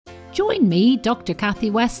Join me, Dr. Kathy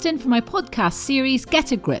Weston, for my podcast series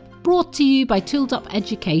Get a Grip, brought to you by Tooled Up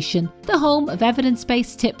Education, the home of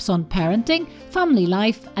evidence-based tips on parenting, family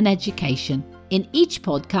life and education. In each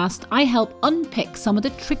podcast, I help unpick some of the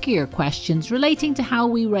trickier questions relating to how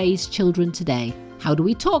we raise children today. How do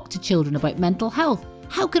we talk to children about mental health?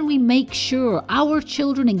 How can we make sure our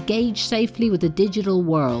children engage safely with the digital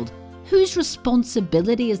world? Whose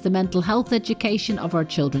responsibility is the mental health education of our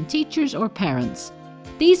children, teachers or parents?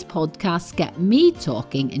 These podcasts get me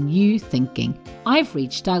talking and you thinking. I've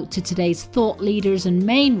reached out to today's thought leaders and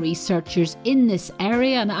main researchers in this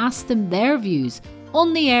area and asked them their views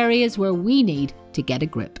on the areas where we need to get a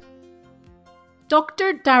grip.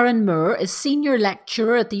 Dr. Darren Moore is Senior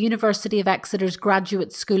Lecturer at the University of Exeter's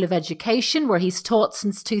Graduate School of Education, where he's taught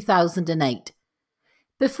since 2008.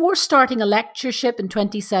 Before starting a lectureship in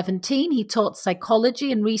 2017, he taught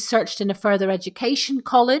psychology and researched in a further education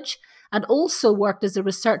college, and also worked as a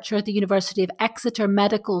researcher at the University of Exeter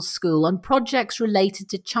Medical School on projects related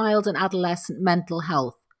to child and adolescent mental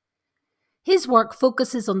health. His work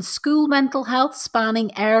focuses on school mental health,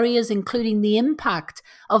 spanning areas including the impact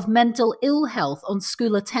of mental ill health on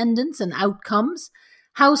school attendance and outcomes,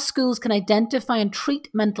 how schools can identify and treat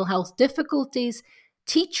mental health difficulties,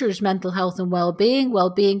 teachers' mental health and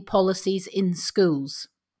well-being policies in schools.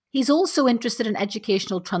 He's also interested in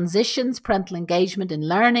educational transitions, parental engagement in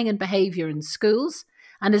learning and behaviour in schools,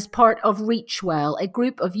 and is part of Reachwell, a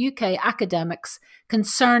group of UK academics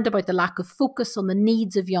concerned about the lack of focus on the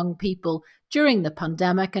needs of young people during the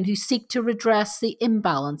pandemic and who seek to redress the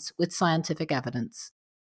imbalance with scientific evidence.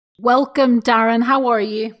 Welcome, Darren. How are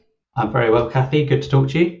you? I'm very well, Kathy. Good to talk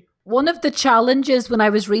to you. One of the challenges when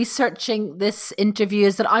I was researching this interview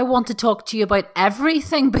is that I want to talk to you about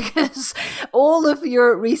everything because all of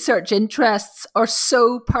your research interests are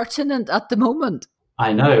so pertinent at the moment.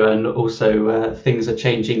 I know, and also things are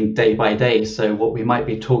changing day by day. So what we might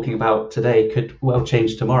be talking about today could well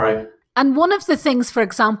change tomorrow. And one of the things, for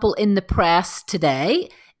example, in the press today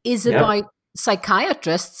is about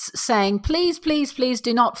psychiatrists saying, please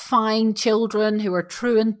do not fine children who are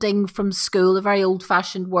truanting from school, a very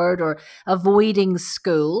old-fashioned word, or avoiding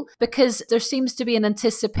school, because there seems to be an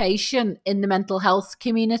anticipation in the mental health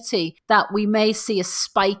community that we may see a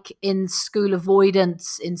spike in school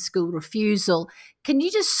avoidance, in school refusal. Can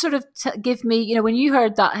you just sort of give me, when you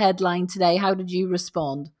heard that headline today, how did you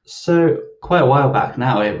respond? So quite a while back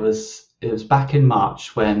now, it was back in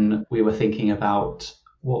March when we were thinking about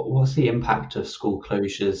what's the impact of school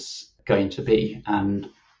closures going to be? And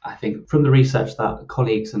I think from the research that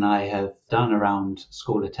colleagues and I have done around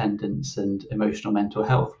school attendance and emotional mental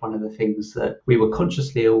health, one of the things that we were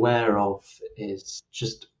consciously aware of is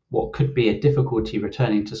just what could be a difficulty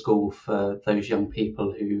returning to school for those young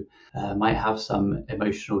people who might have some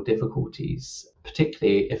emotional difficulties,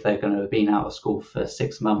 particularly if they're going to have been out of school for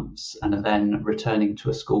 6 months and then returning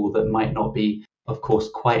to a school that might not be, of course,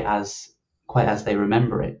 quite as they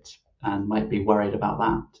remember it, and might be worried about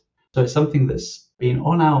that. So it's something that's been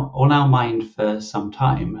on our mind for some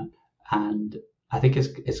time, and I think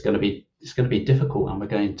it's going to be difficult, and we're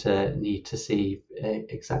going to need to see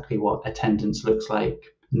exactly what attendance looks like,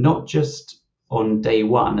 not just on day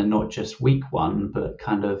one and not just week one, but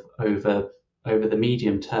kind of over the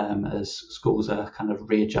medium term as schools are kind of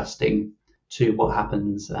readjusting to what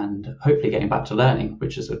happens and hopefully getting back to learning,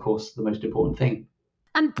 which is of course the most important thing.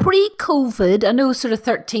 And pre-COVID, I know sort of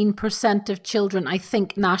 13% of children, I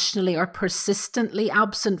think nationally, are persistently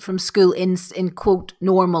absent from school in quote,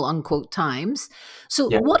 normal, unquote times. So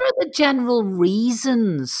What are the general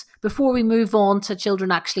reasons, before we move on to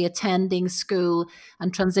children actually attending school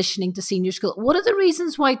and transitioning to senior school, what are the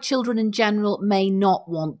reasons why children in general may not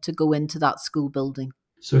want to go into that school building?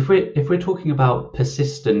 So if we're talking about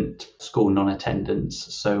persistent school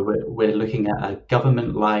non-attendance, so we're looking at a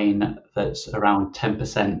government line that's around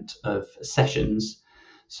 10% of sessions,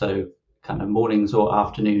 so kind of mornings or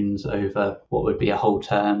afternoons over what would be a whole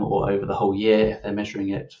term or over the whole year if they're measuring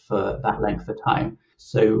it for that length of time.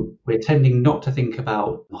 So we're tending not to think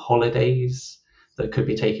about holidays that could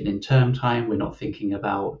be taken in term time. We're not thinking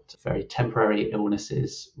about very temporary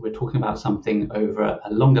illnesses. We're talking about something over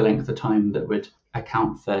a longer length of time that would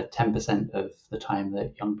account for 10% of the time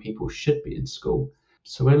that young people should be in school.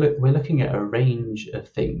 So we're looking at a range of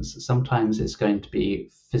things. Sometimes it's going to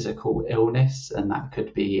be physical illness, and that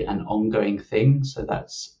could be an ongoing thing. So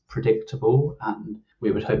that's predictable. And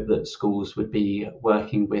we would hope that schools would be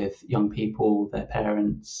working with young people, their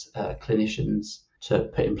parents, clinicians, to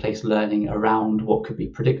put in place learning around what could be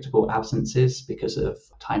predictable absences because of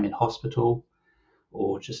time in hospital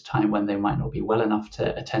or just time when they might not be well enough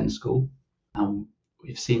to attend school.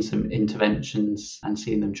 we've seen some interventions and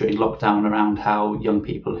seen them during lockdown around how young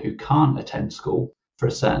people who can't attend school for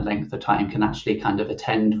a certain length of time can actually kind of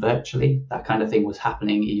attend virtually. That kind of thing was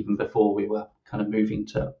happening even before we were kind of moving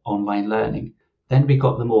to online learning. Then we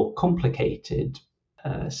got the more complicated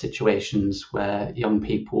situations where young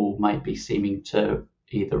people might be seeming to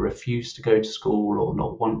either refuse to go to school or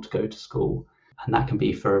not want to go to school. And that can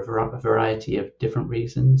be for a variety of different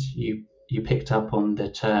reasons. You picked up on the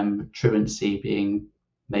term truancy being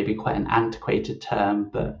maybe quite an antiquated term,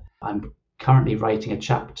 but I'm currently writing a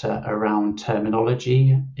chapter around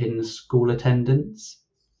terminology in school attendance.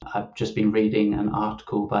 I've just been reading an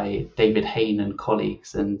article by David Hain and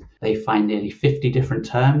colleagues, and they find nearly 50 different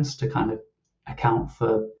terms to kind of account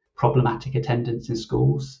for problematic attendance in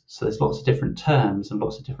schools. So there's lots of different terms and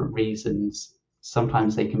lots of different reasons.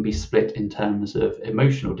 Sometimes they can be split in terms of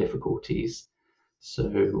emotional difficulties,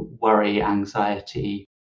 so worry, anxiety,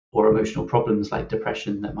 or emotional problems like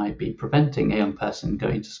depression that might be preventing a young person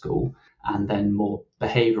going to school, and then more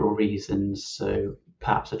behavioural reasons, so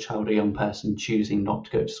perhaps a child or young person choosing not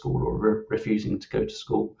to go to school or refusing to go to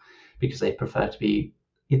school because they prefer to be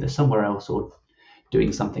either somewhere else or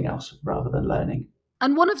doing something else rather than learning.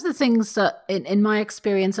 And one of the things that, in my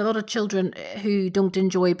experience, a lot of children who don't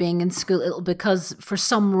enjoy being in school, because for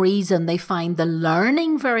some reason they find the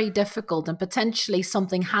learning very difficult and potentially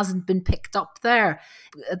something hasn't been picked up there.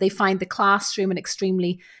 They find the classroom an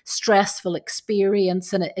extremely stressful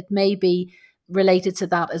experience, and it may be related to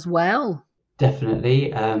that as well. Definitely.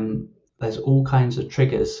 There's all kinds of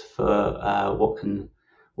triggers for what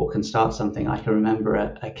can start something. I can remember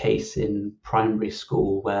a case in primary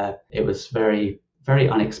school where it was very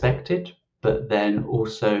unexpected, but then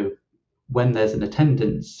also when there's an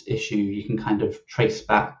attendance issue, you can kind of trace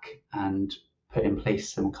back and put in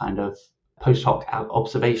place some kind of post hoc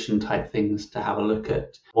observation type things to have a look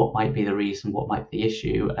at what might be the reason, what might be the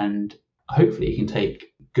issue, and hopefully you can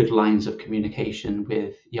take good lines of communication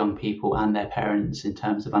with young people and their parents in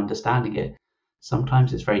terms of understanding it.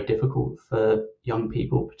 Sometimes it's very difficult for young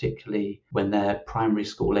people, particularly when they're primary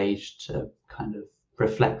school age, to kind of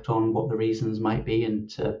reflect on what the reasons might be and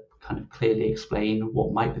to kind of clearly explain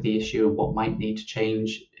what might be the issue and what might need to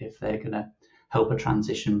change if they're going to help a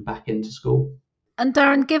transition back into school. And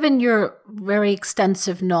Darren, given your very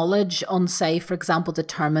extensive knowledge on, say, for example, the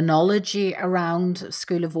terminology around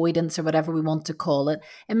school avoidance or whatever we want to call it,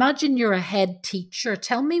 imagine you're a head teacher.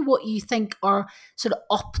 Tell me what you think are sort of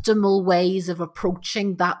optimal ways of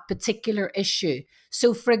approaching that particular issue.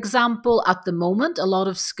 So, for example, at the moment, a lot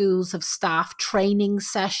of schools have staff training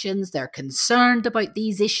sessions. They're concerned about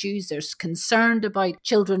these issues. They're concerned about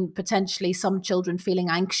children, potentially some children feeling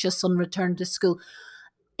anxious on return to school.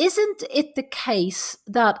 Isn't it the case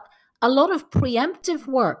that a lot of preemptive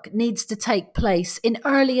work needs to take place in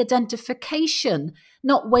early identification,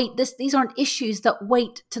 not wait? These aren't issues that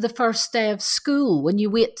wait to the first day of school when you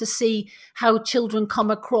wait to see how children come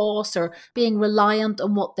across or being reliant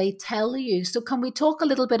on what they tell you. So can we talk a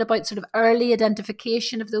little bit about sort of early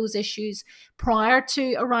identification of those issues prior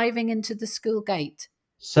to arriving into the school gate?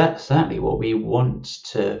 Certainly what we want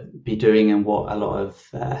to be doing and what a lot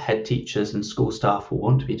of head teachers and school staff will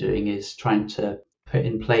want to be doing is trying to put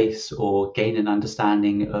in place or gain an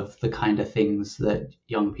understanding of the kind of things that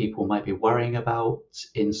young people might be worrying about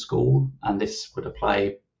in school. And this would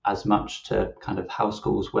apply as much to kind of how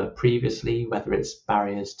schools were previously, whether it's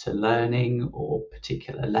barriers to learning or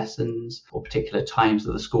particular lessons or particular times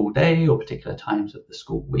of the school day or particular times of the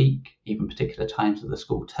school week, even particular times of the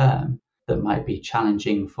school term that might be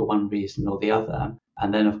challenging for one reason or the other.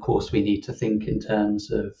 And then, of course, we need to think in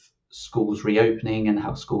terms of schools reopening and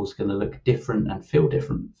how schools are going to look different and feel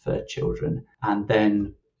different for children. And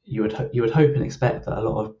then you would hope and expect that a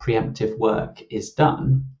lot of preemptive work is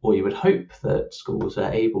done, or you would hope that schools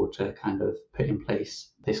are able to kind of put in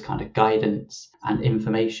place this kind of guidance and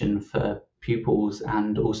information for pupils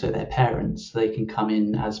and also their parents so they can come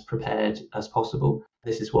in as prepared as possible.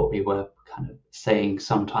 This is what we were kind of saying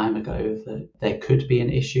some time ago, that there could be an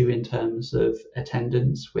issue in terms of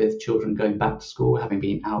attendance with children going back to school, having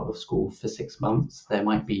been out of school for 6 months. There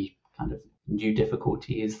might be kind of new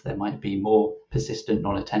difficulties, there might be more persistent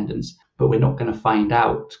non-attendance, but we're not going to find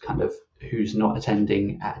out kind of who's not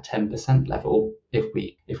attending at a 10% level if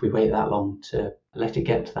we wait that long to let it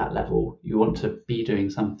get to that level. You want to be doing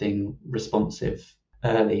something responsive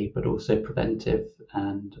early, but also preventive.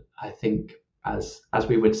 And I think as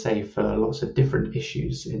we would say for lots of different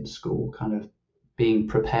issues in school, kind of being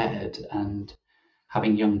prepared and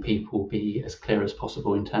having young people be as clear as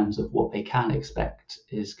possible in terms of what they can expect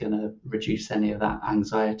is going to reduce any of that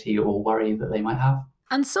anxiety or worry that they might have.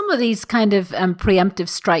 And some of these kind of preemptive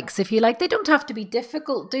strikes, if you like, they don't have to be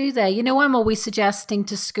difficult, do they? You know, I'm always suggesting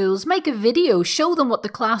to schools, make a video, show them what the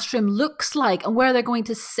classroom looks like and where they're going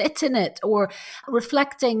to sit in it, or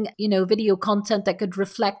reflecting, you know, video content that could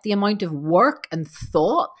reflect the amount of work and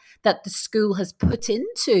thought that the school has put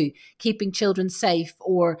into keeping children safe,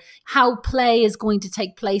 or how play is going to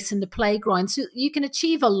take place in the playground. So you can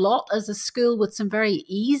achieve a lot as a school with some very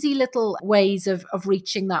easy little ways of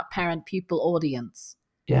reaching that parent-pupil audience.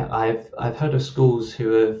 Yeah, I've heard of schools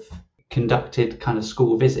who have conducted kind of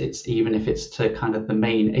school visits, even if it's to kind of the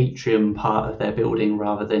main atrium part of their building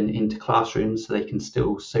rather than into classrooms, so they can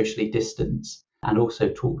still socially distance, and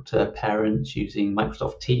also talk to parents using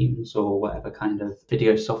Microsoft Teams or whatever kind of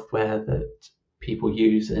video software that people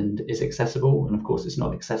use and is accessible. And of course, it's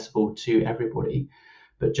not accessible to everybody,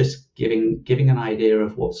 but just giving an idea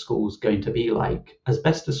of what school's going to be like, as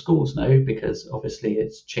best as schools know, because obviously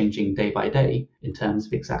it's changing day by day in terms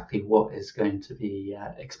of exactly what is going to be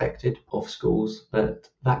expected of schools. But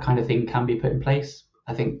that kind of thing can be put in place.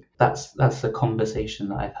 I think that's a conversation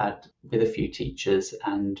that I've had with a few teachers,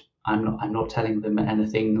 and I'm not telling them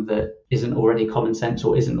anything that isn't already common sense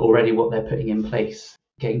or isn't already what they're putting in place.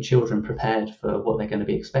 Getting children prepared for what they're going to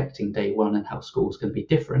be expecting day one and how school's going to be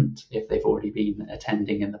different if they've already been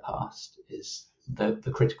attending in the past is the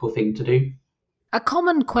critical thing to do. A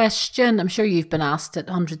common question, I'm sure you've been asked it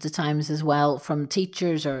hundreds of times as well from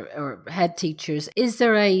teachers or head teachers, is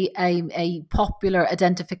there a popular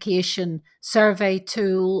identification survey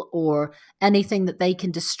tool or anything that they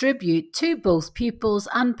can distribute to both pupils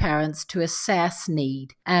and parents to assess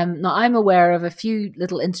need? Now, I'm aware of a few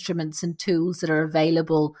little instruments and tools that are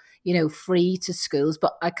available, you know, free to schools,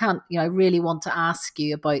 but I can't, you know, I really want to ask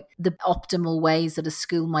you about the optimal ways that a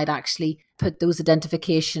school might actually put those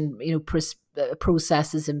identification, you know,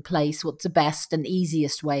 processes in place. What's the best and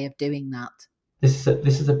easiest way of doing that? This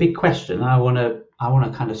is a big question. I want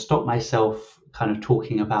to kind of stop myself kind of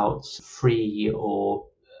talking about free or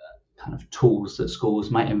kind of tools that schools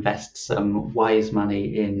might invest some wise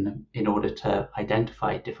money in order to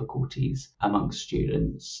identify difficulties amongst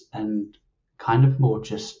students, and kind of more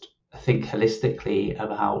just think holistically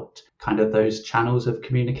about kind of those channels of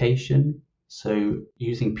communication. So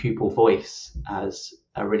using pupil voice as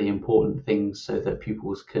a really important thing so that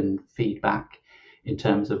pupils can feed back in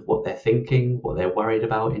terms of what they're thinking, what they're worried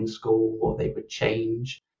about in school, what they would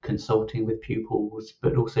change, consulting with pupils,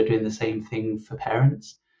 but also doing the same thing for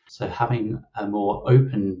parents. So having a more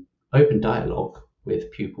open dialogue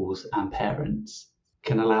with pupils and parents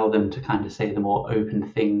can allow them to kind of say the more open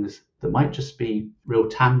things that might just be real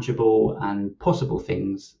tangible and possible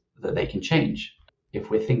things that they can change. If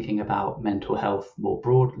we're thinking about mental health more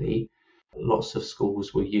broadly, lots of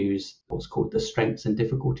schools will use what's called the Strengths and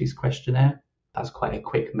Difficulties Questionnaire. That's quite a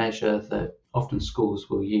quick measure that often schools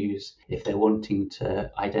will use if they're wanting to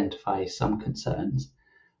identify some concerns.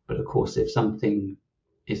 But of course, if something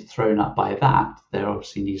is thrown up by that, there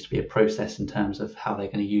obviously needs to be a process in terms of how they're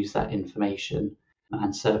going to use that information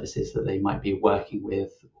and services that they might be working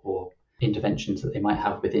with or interventions that they might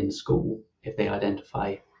have within school if they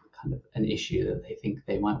identify kind of an issue that they think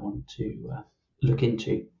they might want to look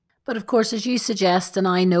into. But of course, as you suggest, and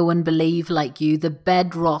I know and believe like you, the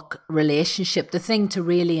bedrock relationship, the thing to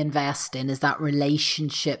really invest in is that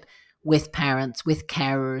relationship with parents, with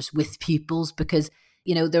carers, with pupils, because,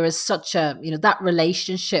 you know, there is such a, you know, that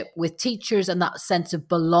relationship with teachers and that sense of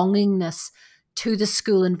belongingness to the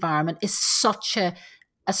school environment is such a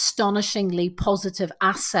astonishingly positive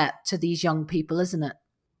asset to these young people, isn't it?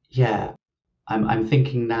 Yeah, I'm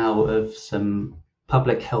thinking now of some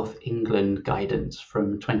Public Health England guidance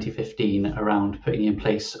from 2015 around putting in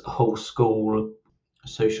place whole school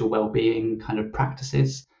social well-being kind of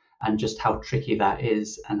practices, and just how tricky that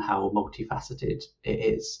is and how multifaceted it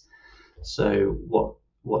is. So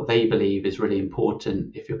what they believe is really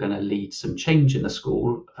important if you're going to lead some change in the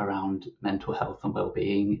school around mental health and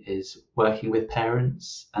well-being is working with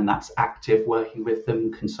parents, and that's active working with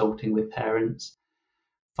them, consulting with parents,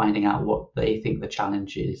 finding out what they think the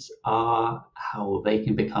challenges are, how they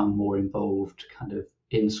can become more involved kind of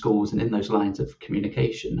in schools and in those lines of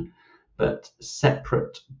communication. But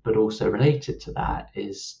separate but also related to that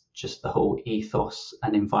is just the whole ethos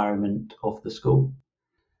and environment of the school,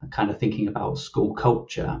 and kind of thinking about school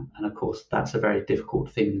culture. And of course, that's a very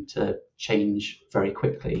difficult thing to change very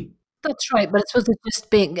quickly. That's right, but I suppose it's just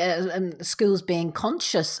being schools being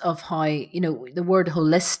conscious of how, you know, the word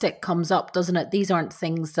holistic comes up, doesn't it? These aren't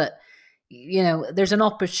things that, you know, there's an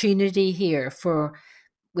opportunity here for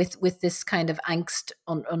with this kind of angst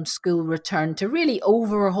on school return, to really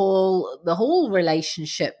overhaul the whole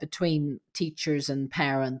relationship between teachers and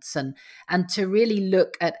parents, and to really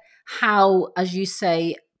look at how, as you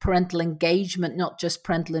say, parental engagement, not just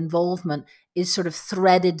parental involvement, is sort of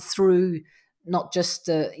threaded through not just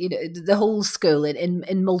the whole school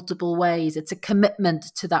in multiple ways. It's a commitment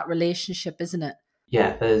to that relationship, isn't it?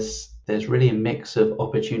 Yeah, there's really a mix of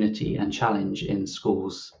opportunity and challenge in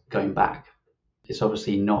schools going back. It's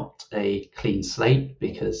obviously not a clean slate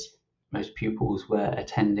because most pupils were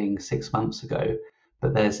attending 6 months ago,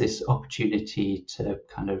 but there's this opportunity to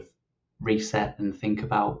kind of reset and think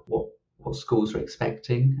about what schools are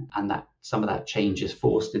expecting, and that some of that change is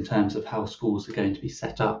forced in terms of how schools are going to be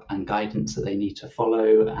set up and guidance that they need to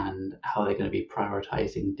follow, and how they're going to be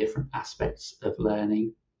prioritizing different aspects of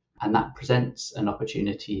learning. And that presents an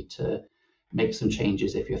opportunity to make some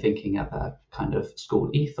changes if you're thinking at a kind of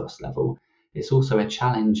school ethos level. It's also a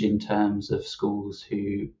challenge in terms of schools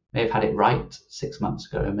who may have had it right 6 months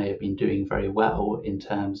ago and may have been doing very well in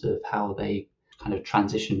terms of how they kind of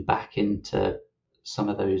transition back into some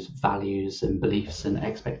of those values and beliefs and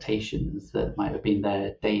expectations that might have been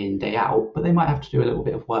there day in, day out, but they might have to do a little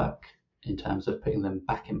bit of work in terms of putting them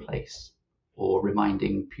back in place, or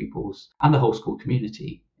reminding pupils and the whole school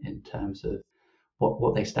community in terms of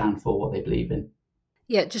what they stand for, what they believe in.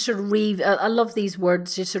 Yeah, just sort of I love these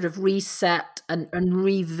words, just sort of reset and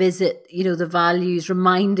revisit, the values,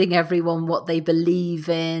 reminding everyone what they believe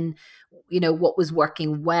in, what was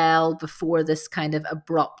working well before this kind of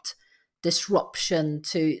abrupt disruption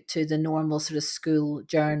to the normal sort of school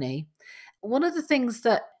journey. One of the things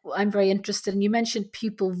that I'm very interested in, you mentioned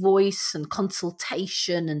pupil voice and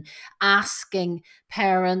consultation and asking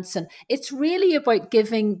parents, and it's really about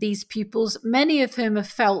giving these pupils, many of whom have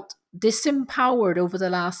felt disempowered over the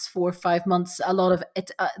last 4 or 5 months. A lot of it,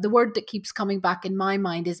 the word that keeps coming back in my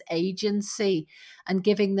mind is agency, and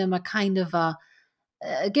giving them a kind of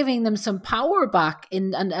giving them some power back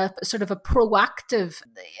and a sort of a proactive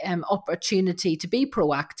opportunity to be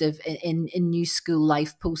proactive in new school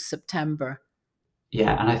life post September.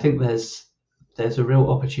 Yeah, and I think there's a real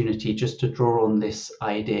opportunity just to draw on this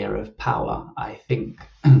idea of power. I think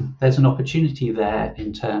there's an opportunity there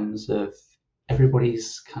in terms of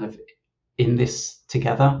everybody's kind of in this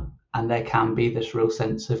together, and there can be this real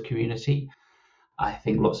sense of community. I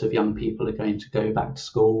think lots of young people are going to go back to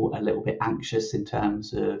school a little bit anxious in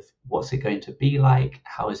terms of what's it going to be like?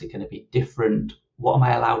 How is it going to be different? What am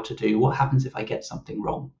I allowed to do? What happens if I get something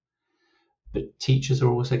wrong? But teachers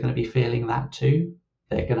are also going to be feeling that too.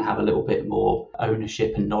 They're going to have a little bit more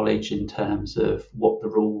ownership and knowledge in terms of what the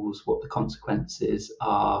rules, what the consequences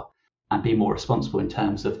are, and be more responsible in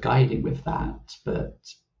terms of guiding with that. But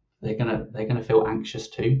they're going to feel anxious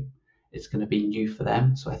too. It's going to be new for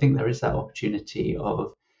them. So I think there is that opportunity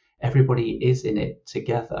of everybody is in it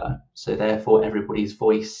together. So therefore, everybody's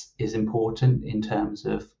voice is important in terms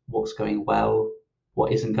of what's going well,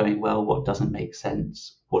 what isn't going well, what doesn't make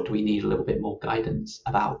sense, what do we need a little bit more guidance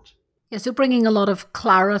about. Yeah, so bringing a lot of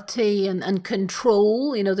clarity and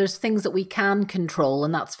control. There's things that we can control,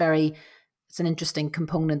 and it's an interesting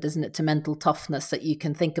component, isn't it, to mental toughness, that you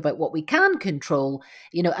can think about what we can control,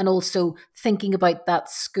 and also thinking about that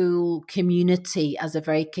school community as a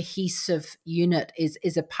very cohesive unit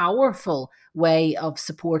is a powerful way of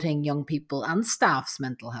supporting young people and staff's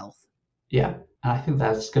mental health. Yeah, and I think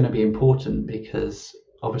that's going to be important because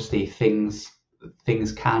obviously things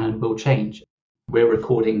can and will change. We're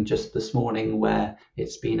recording just this morning where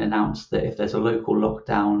it's been announced that if there's a local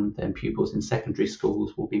lockdown, then pupils in secondary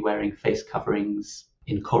schools will be wearing face coverings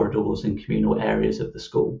in corridors and communal areas of the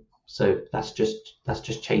school. So that's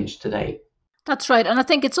just changed today. That's right. And I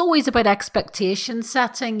think it's always about expectation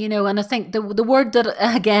setting, and I think the word that,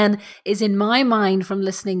 again, is in my mind from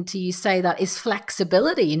listening to you say that is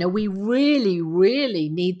flexibility. We really, really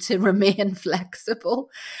need to remain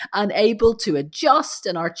flexible and able to adjust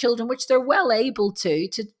in our children, which they're well able to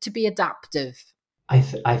be adaptive. I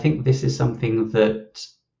think this is something that,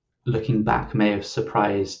 looking back, may have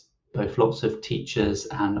surprised both lots of teachers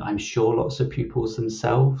and I'm sure lots of pupils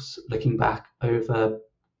themselves, looking back over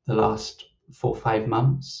the last 4 or 5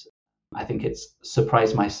 months. I think it's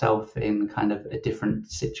surprised myself in kind of a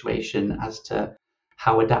different situation as to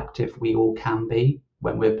how adaptive we all can be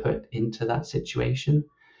when we're put into that situation.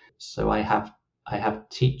 So I have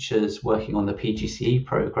teachers working on the PGCE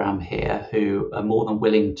program here who are more than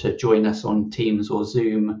willing to join us on Teams or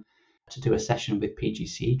Zoom to do a session with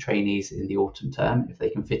PGCE trainees in the autumn term if they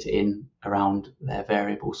can fit it in around their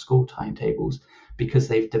variable school timetables, because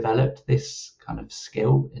they've developed this kind of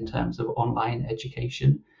skill in terms of online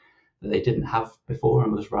education that they didn't have before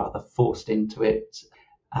and was rather forced into it.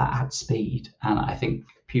 at speed. And I think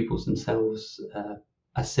pupils themselves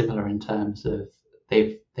are similar in terms of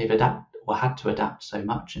they've adapted or had to adapt so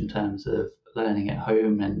much in terms of learning at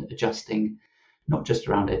home and adjusting, not just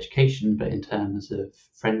around education, but in terms of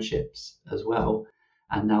friendships as well.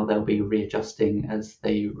 And now they'll be readjusting as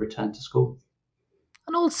they return to school.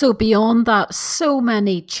 And also beyond that, so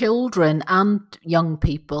many children and young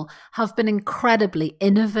people have been incredibly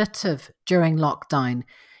innovative during lockdown,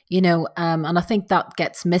 and I think that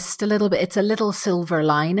gets missed a little bit. It's a little silver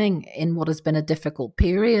lining in what has been a difficult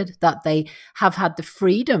period, that they have had the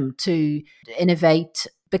freedom to innovate,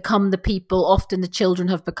 become the people. Often the children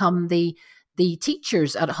have become the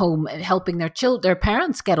teachers at home, helping their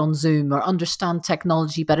parents get on Zoom or understand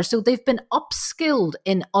technology better. So they've been upskilled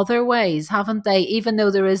in other ways, haven't they? Even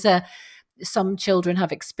though some children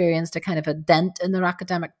have experienced a kind of a dent in their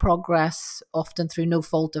academic progress, often through no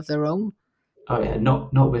fault of their own. Oh yeah,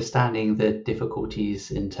 notwithstanding the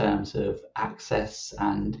difficulties in terms of access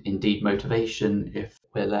and indeed motivation, if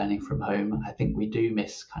we're learning from home, I think we do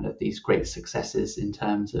miss kind of these great successes in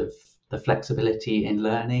terms of the flexibility in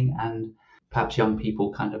learning, and perhaps young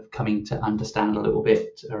people kind of coming to understand a little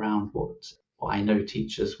bit around what I know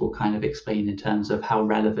teachers will kind of explain in terms of how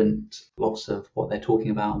relevant lots of what they're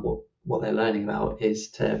talking about and what they're learning about is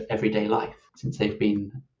to everyday life, since they've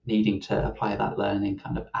been needing to apply that learning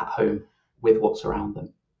kind of at home with what's around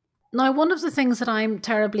them. Now, one of the things that I'm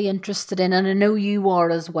terribly interested in, and I know you are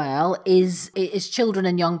as well, is children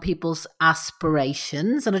and young people's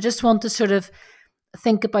aspirations. And I just want to sort of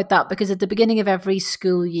think about that, because at the beginning of every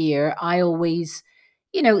school year, I always,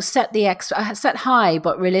 set high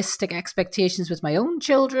but realistic expectations with my own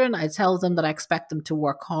children. I tell them that I expect them to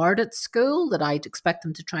work hard at school, that I'd expect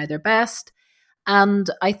them to try their best. And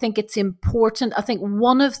I think it's important. I think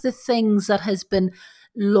one of the things that has been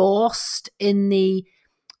lost in the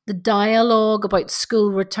dialogue about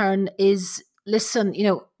school return is, listen,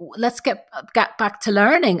 let's get back to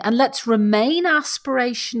learning, and let's remain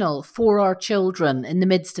aspirational for our children in the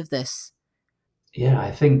midst of this. Yeah,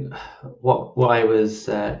 I think what I was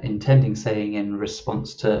intending saying in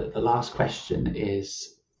response to the last question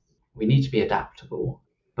is we need to be adaptable.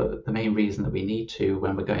 But the main reason that we need to,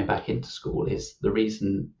 when we're going back into school, is the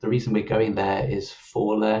reason we're going there is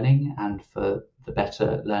for learning and for the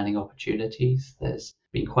better learning opportunities. There's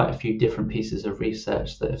been quite a few different pieces of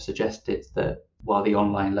research that have suggested that while the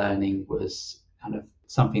online learning was kind of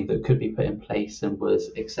something that could be put in place and was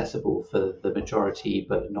accessible for the majority,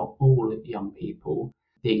 but not all young people,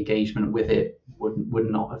 the engagement with it would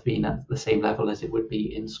not have been at the same level as it would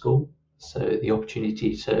be in school. So the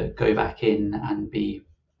opportunity to go back in and be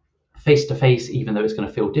face to face, even though it's going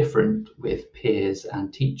to feel different with peers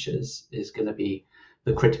and teachers, is going to be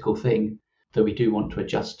the critical thing that we do want to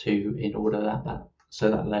adjust to in order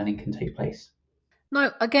that learning can take place.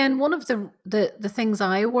 Now, again, one of the things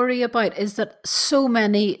I worry about is that so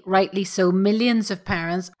many, rightly so, millions of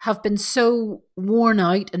parents have been so worn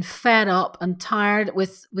out and fed up and tired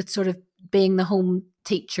with sort of being the home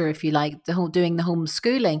teacher, if you like, doing the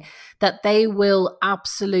homeschooling, that they will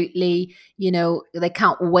absolutely, they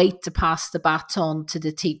can't wait to pass the baton to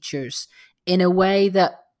the teachers in a way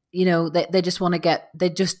that, they just they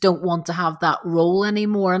just don't want to have that role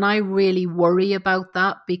anymore. And I really worry about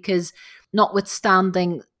that, because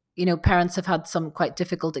notwithstanding, parents have had some quite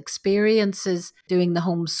difficult experiences doing the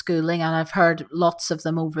homeschooling, and I've heard lots of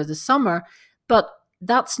them over the summer, but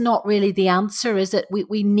that's not really the answer, is it?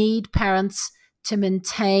 We need parents to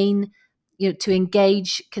maintain, to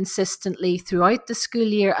engage consistently throughout the school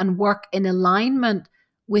year and work in alignment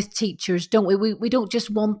with teachers, don't we? We don't just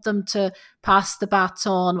want them to pass the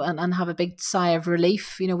baton and have a big sigh of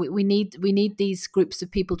relief. We need these groups of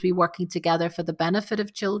people to be working together for the benefit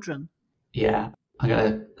of children. Yeah, I'm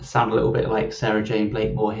going to sound a little bit like Sarah Jane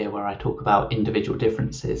Blakemore here, where I talk about individual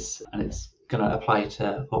differences, and it's going to apply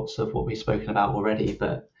to lots of what we've spoken about already,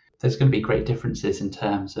 but there's going to be great differences in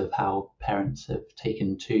terms of how parents have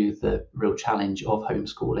taken to the real challenge of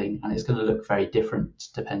homeschooling, and it's going to look very different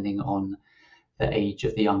depending on the age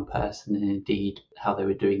of the young person and indeed how they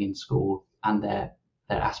were doing in school and their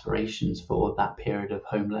aspirations for that period of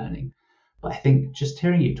home learning. But I think just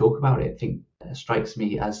hearing you talk about it, I think strikes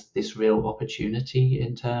me as this real opportunity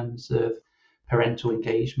in terms of parental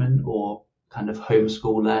engagement or kind of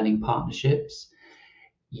homeschool learning partnerships.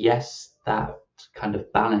 Yes, that kind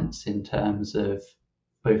of balance in terms of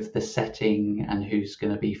both the setting and who's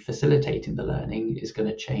going to be facilitating the learning is going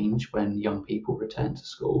to change when young people return to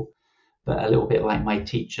school. But a little bit like my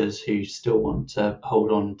teachers who still want to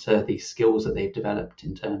hold on to the skills that they've developed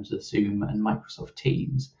in terms of Zoom and Microsoft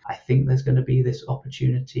Teams, I think there's going to be this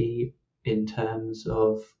opportunity in terms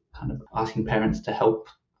of kind of asking parents to help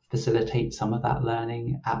facilitate some of that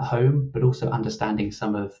learning at home, but also understanding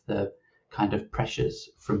some of the kind of pressures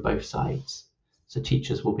from both sides. So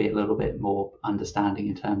teachers will be a little bit more understanding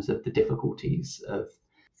in terms of the difficulties of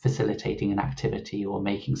facilitating an activity or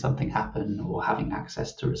making something happen or having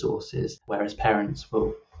access to resources, whereas parents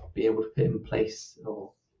will be able to put in place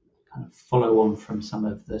or kind of follow on from some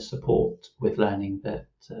of the support with learning that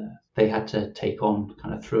they had to take on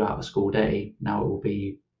kind of throughout a school day. Now it will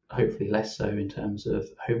be hopefully less so in terms of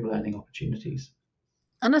home learning opportunities.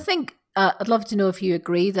 And I think I'd love to know if you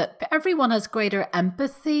agree that everyone has greater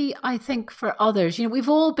empathy, I think, for others. You know, we've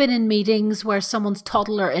all been in meetings where someone's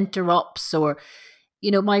toddler interrupts, or,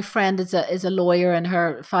 you know, my friend is a lawyer and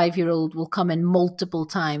her 5-year-old will come in multiple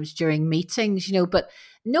times during meetings, you know, but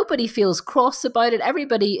nobody feels cross about it.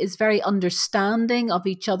 Everybody is very understanding of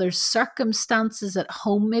each other's circumstances at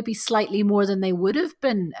home, maybe slightly more than they would have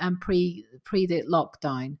been pre the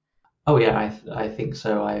lockdown. Oh yeah, I think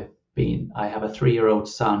so. I have a 3-year-old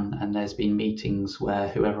son, and there's been meetings where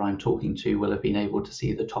whoever I'm talking to will have been able to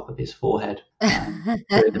see the top of his forehead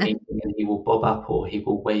during the meeting, and he will bob up or he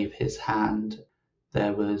will wave his hand.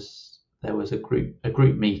 There was a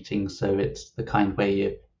group meeting, so it's the kind where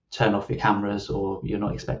you turn off your cameras or you're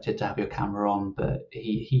not expected to have your camera on, but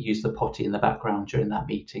he used the potty in the background during that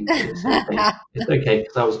meeting. So it's okay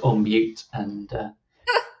because I was on mute, and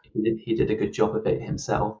he did a good job of it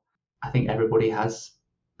himself. I think everybody has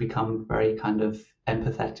become very kind of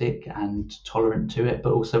empathetic and tolerant to it,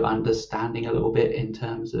 but also understanding a little bit in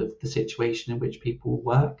terms of the situation in which people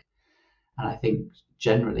work. And I think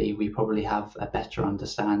generally we probably have a better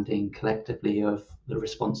understanding collectively of the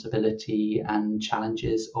responsibility and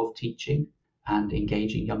challenges of teaching and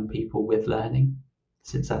engaging young people with learning,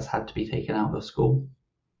 since that's had to be taken out of school.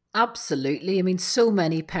 Absolutely. I mean, so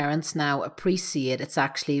many parents now appreciate it's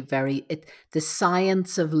actually the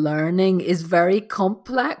science of learning is very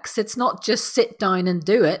complex. It's not just sit down and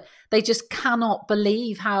do it. They just cannot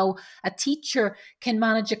believe how a teacher can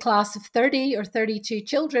manage a class of 30 or 32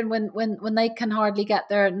 children when they can hardly get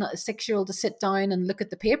their 6-year-old to sit down and look at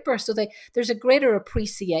the paper. So there's a greater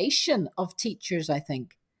appreciation of teachers, I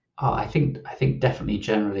think. Oh, I think definitely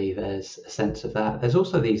generally there's a sense of that. There's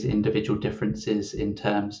also these individual differences in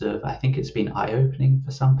terms of, I think it's been eye-opening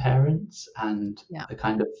for some parents, and the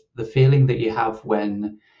kind of the feeling that you have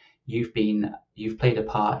when you've played a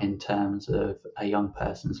part in terms of a young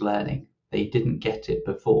person's learning. They didn't get it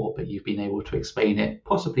before, but you've been able to explain it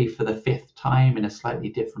possibly for the 5th time in a slightly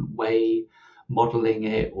different way, modeling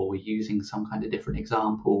it or using some kind of different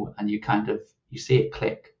example, and you see it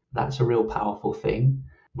click. That's a real powerful thing,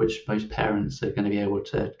 which most parents are going to be able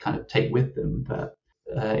to kind of take with them. But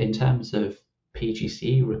in terms of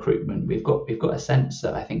PGCE recruitment, we've got a sense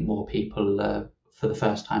that I think more people for the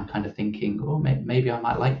first time kind of thinking, oh, maybe I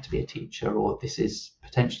might like to be a teacher, or this is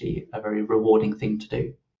potentially a very rewarding thing to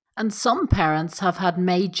do. And some parents have had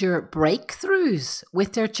major breakthroughs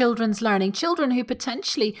with their children's learning, children who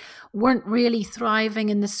potentially weren't really thriving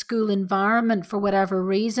in the school environment for whatever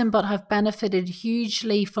reason, but have benefited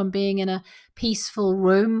hugely from being in a peaceful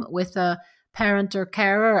room with a parent or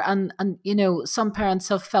carer. And you know, some parents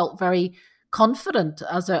have felt very confident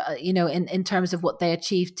in terms of what they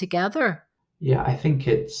achieved together. Yeah, I think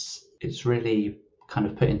it's really kind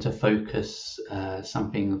of put into focus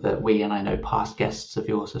something that we, and I know past guests of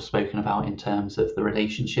yours have spoken about, in terms of the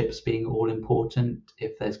relationships being all important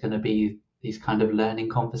if there's going to be these kind of learning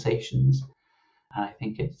conversations. And I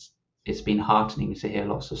think it's been heartening to hear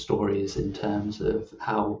lots of stories in terms of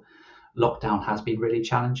how lockdown has been really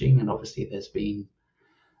challenging, and obviously there's been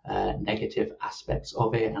negative aspects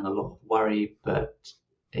of it and a lot of worry, but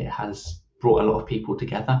it has brought a lot of people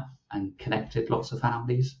together and connected lots of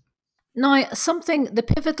families. Now, the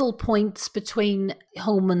pivotal points between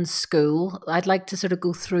home and school, I'd like to sort of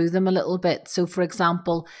go through them a little bit. So, for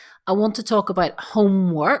example, I want to talk about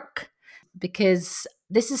homework, because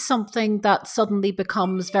this is something that suddenly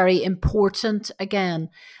becomes very important again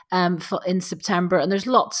in September. And there's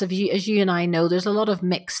lots of, as you and I know, there's a lot of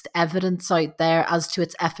mixed evidence out there as to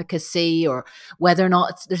its efficacy, or whether or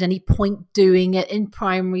not there's any point doing it in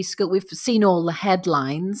primary school. We've seen all the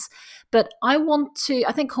headlines. But I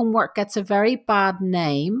think homework gets a very bad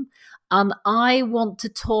name. And I want to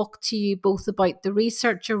talk to you both about the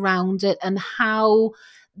research around it and how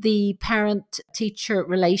the parent-teacher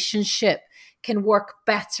relationship can work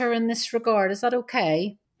better in this regard. Is that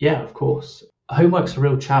okay? Yeah, of course. Homework's a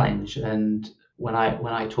real challenge. And when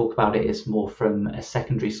I talk about it, it's more from a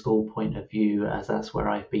secondary school point of view, as that's where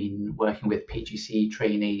I've been working with PGCE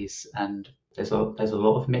trainees. And there's a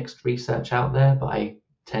lot of mixed research out there, but I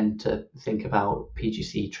tend to think about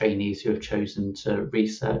PGCE trainees who have chosen to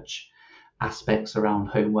research aspects around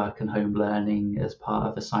homework and home learning as part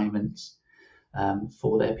of assignments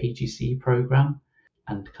for their PGC program,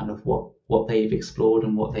 and kind of what they've explored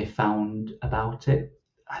and what they found about it.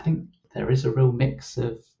 I think there is a real mix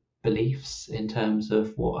of beliefs in terms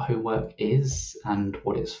of what homework is and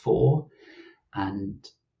what it's for, and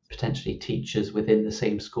potentially teachers within the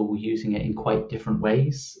same school using it in quite different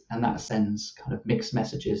ways. And that sends kind of mixed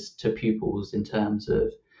messages to pupils in terms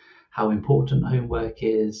of how important homework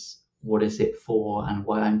is, what is it for, and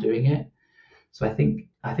why I'm doing it. So I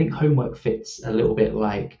think homework fits a little bit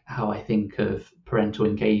like how I think of parental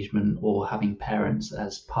engagement or having parents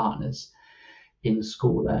as partners in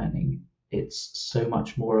school learning. It's so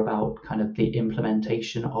much more about kind of the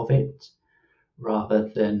implementation of it rather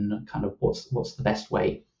than kind of what's the best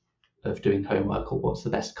way of doing homework or what's the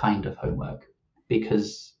best kind of homework.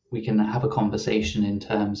 Because we can have a conversation in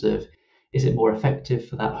terms of, is it more effective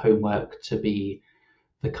for that homework to be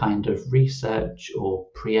the kind of research or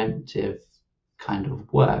preemptive kind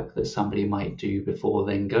of work that somebody might do before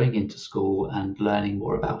then going into school and learning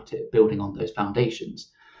more about it, building on those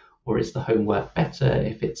foundations? Or is the homework better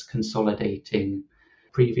if it's consolidating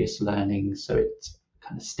previous learning so it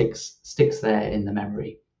kind of sticks there in the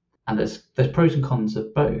memory? And there's pros and cons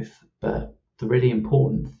of both, but the really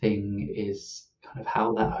important thing is kind of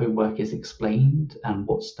how that homework is explained and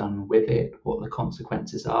what's done with it, what the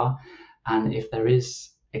consequences are, and if there is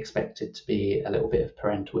expected to be a little bit of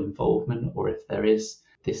parental involvement, or if there is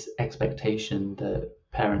this expectation that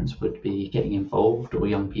parents would be getting involved, or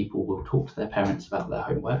young people will talk to their parents about their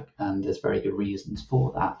homework, and there's very good reasons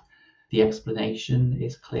for that. The explanation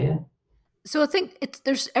is clear. So I think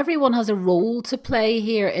everyone has a role to play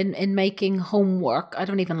here in making homework. I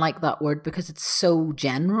don't even like that word because it's so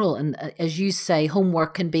general. And as you say,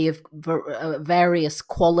 homework can be of various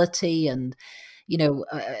quality and,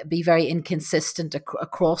 be very inconsistent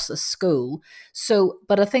across a school. So,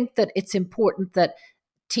 but I think that it's important that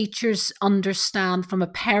teachers understand from a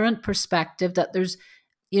parent perspective that there's,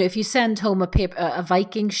 if you send home a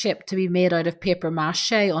Viking ship to be made out of paper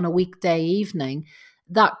mache on a weekday evening,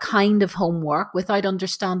 that kind of homework without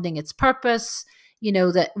understanding its purpose,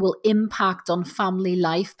 that will impact on family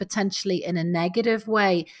life potentially in a negative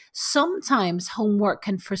way. Sometimes homework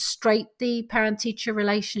can frustrate the parent-teacher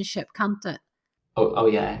relationship, can't it? Oh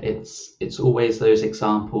yeah, it's always those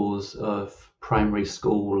examples of primary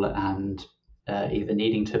school and either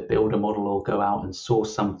needing to build a model or go out and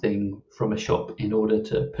source something from a shop in order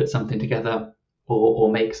to put something together,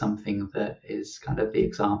 or make something that is kind of the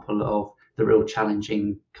example of the real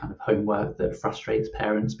challenging kind of homework that frustrates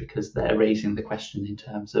parents because they're raising the question in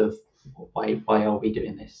terms of why are we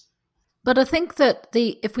doing this? But I think that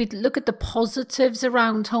if we look at the positives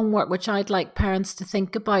around homework, which I'd like parents to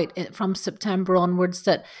think about from September onwards,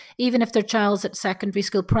 that even if their child's at secondary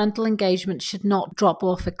school, parental engagement should not drop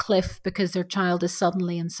off a cliff because their child is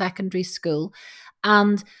suddenly in secondary school.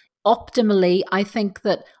 And optimally, I think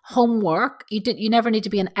that homework, you never need to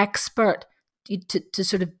be an expert to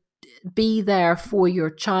sort of be there for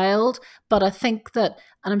your child. But I think that,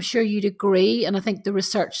 and I'm sure you'd agree, and I think the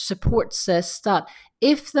research supports this, that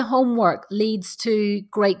if the homework leads to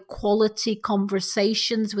great quality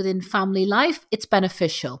conversations within family life, it's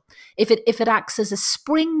beneficial. If it acts as a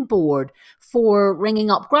springboard for ringing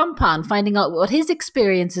up grandpa and finding out what his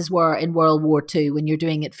experiences were in World War II when you're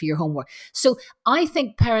doing it for your homework. So I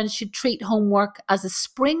think parents should treat homework as a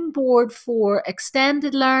springboard for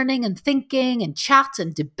extended learning and thinking and chat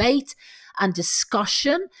and debate and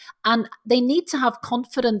discussion. And they need to have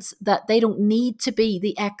confidence that they don't need to be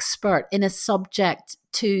the expert in a subject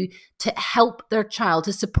to help their child,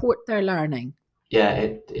 to support their learning. Yeah,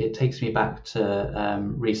 it takes me back to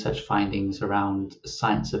research findings around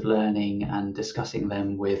science of learning and discussing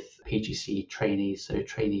them with PGC trainees, so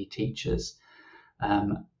trainee teachers,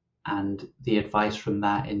 and the advice from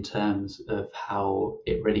that in terms of how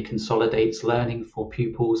it really consolidates learning for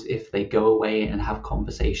pupils if they go away and have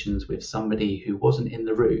conversations with somebody who wasn't in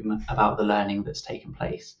the room about the learning that's taken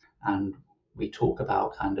place. And we talk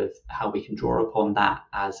about kind of how we can draw upon that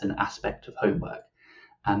as an aspect of homework.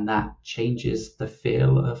 And that changes the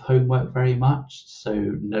feel of homework very much. So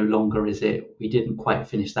no longer is it, we didn't quite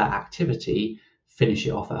finish that activity, finish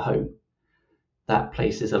it off at home. That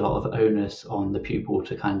places a lot of onus on the pupil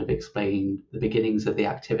to kind of explain the beginnings of the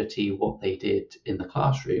activity, what they did in the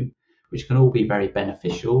classroom, which can all be very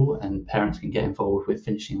beneficial, and parents can get involved with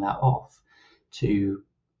finishing that off, to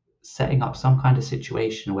setting up some kind of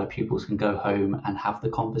situation where pupils can go home and have the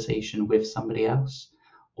conversation with somebody else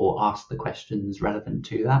or ask the questions relevant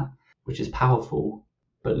to that, which is powerful,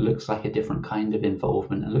 but looks like a different kind of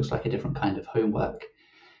involvement and looks like a different kind of homework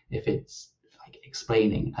if it's like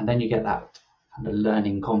explaining, and then you get that kind of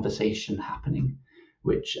learning conversation happening,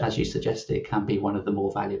 which, as you suggested, can be one of the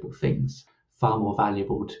more valuable things. Far more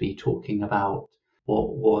valuable to be talking about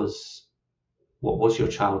what was your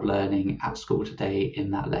child learning at school today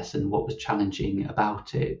in that lesson, what was challenging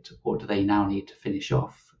about it, what do they now need to finish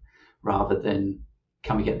off, rather than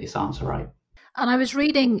can we get this answer right. And I was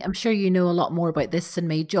reading, I'm sure you know a lot more about this than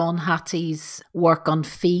me, John Hattie's work on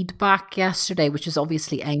feedback yesterday, which is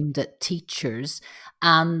obviously aimed at teachers.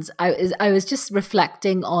 And I was just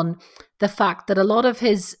reflecting on the fact that a lot of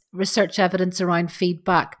his research evidence around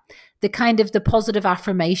feedback, the kind of the positive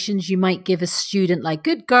affirmations you might give a student, like,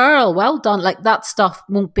 good girl, well done, like that stuff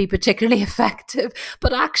won't be particularly effective.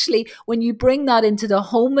 But actually, when you bring that into the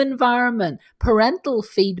home environment, parental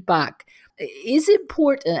feedback is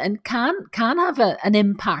important and can have an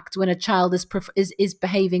impact when a child is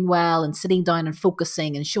behaving well and sitting down and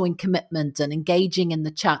focusing and showing commitment and engaging in the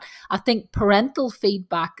chat. I think parental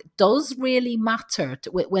feedback does really matter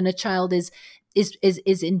when a child is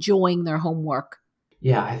enjoying their homework.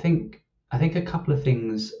 Yeah, I think a couple of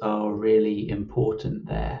things are really important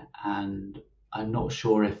there, and I'm not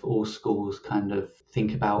sure if all schools kind of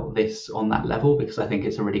think about this on that level, because I think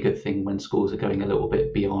it's a really good thing when schools are going a little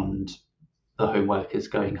bit beyond the homework is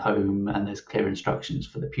going home and there's clear instructions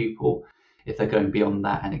for the pupil. If they're going beyond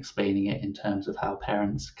that and explaining it in terms of how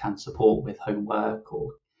parents can support with homework,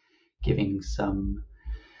 or giving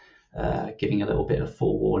a little bit of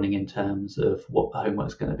forewarning in terms of what the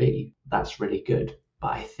homework's going to be, that's really good.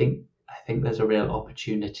 But I think there's a real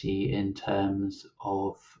opportunity in terms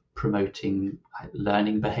of promoting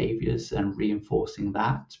learning behaviours and reinforcing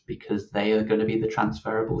that, because they are going to be the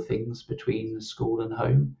transferable things between school and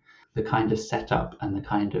home. The kind of setup and the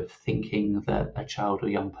kind of thinking that a child or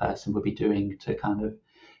young person would be doing to kind of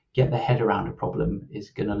get their head around a problem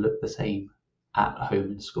is going to look the same at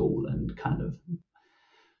home and school, and kind of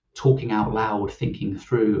talking out loud, thinking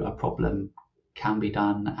through a problem can be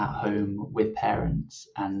done at home with parents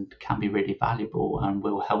and can be really valuable and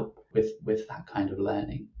will help with that kind of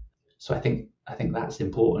learning. So I think that's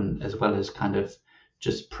important, as well as kind of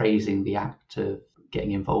just praising the act of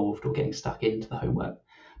getting involved or getting stuck into the homework.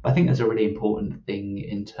 But I think there's a really important thing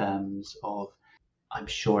in terms of, I'm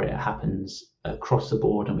sure it happens across the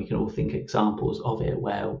board, and we can all think examples of it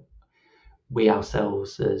where we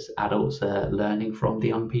ourselves as adults are learning from the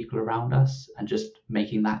young people around us, and just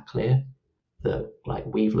making that clear that, like,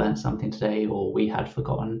 we've learned something today or we had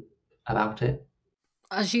forgotten about it.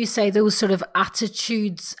 As you say, those sort of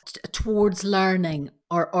attitudes towards learning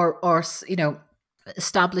or you know,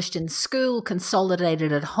 established in school,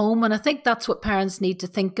 consolidated at home. And I think that's what parents need to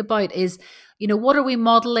think about is, you know, what are we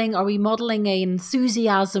modeling? Are we modeling an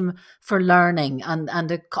enthusiasm for learning and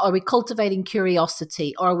are we cultivating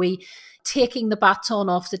curiosity? Are we taking the baton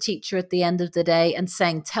off the teacher at the end of the day and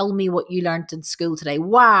saying, tell me what you learned in school today?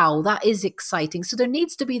 Wow, that is exciting. So there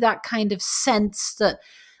needs to be that kind of sense that,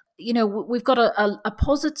 you know, we've got a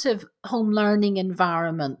positive home learning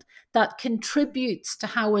environment that contributes to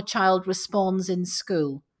how a child responds in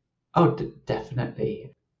school. Oh,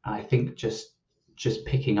 definitely. I think just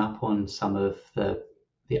picking up on some of the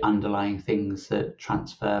underlying things that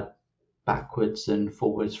transfer backwards and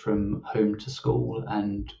forwards from home to school,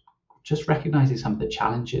 and just recognizing some of the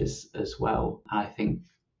challenges as well. I think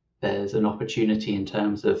there's an opportunity in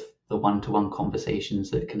terms of the one-to-one conversations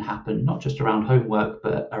that can happen, not just around homework,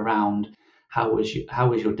 but around how was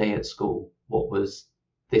your day at school? What was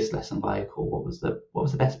this lesson like? Or what was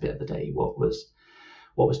the best bit of the day? What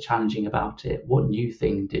was challenging about it? What new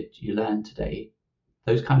thing did you learn today?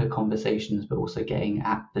 Those kind of conversations, but also getting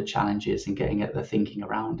at the challenges and getting at the thinking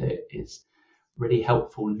around it, is really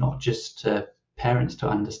helpful, not just to parents to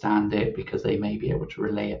understand it because they may be able to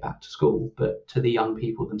relay it back to school, but to the young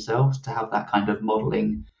people themselves to have that kind of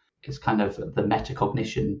modeling. It's kind of the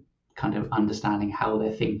metacognition, kind of understanding how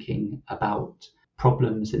they're thinking about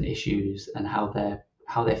problems and issues and how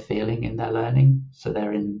they're feeling in their learning, so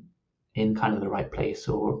they're in kind of the right place,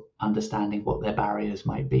 or understanding what their barriers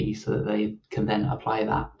might be so that they can then apply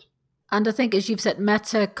that. And I think, as you've said,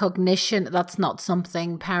 metacognition, that's not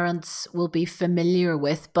something parents will be familiar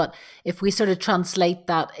with. But if we sort of translate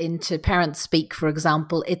that into parent speak, for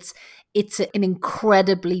example, it's an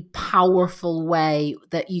incredibly powerful way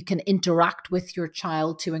that you can interact with your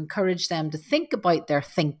child to encourage them to think about their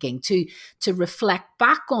thinking, to reflect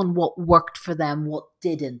back on what worked for them, what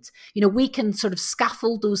didn't. You know, we can sort of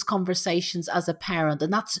scaffold those conversations as a parent,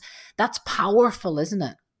 and that's powerful, isn't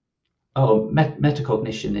it? Oh,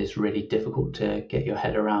 metacognition is really difficult to get your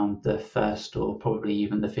head around the first or probably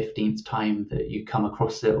even the 15th time that you come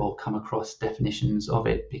across it or come across definitions of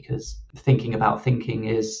it, because thinking about thinking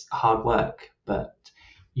is hard work. but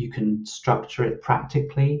you can structure it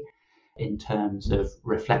practically in terms of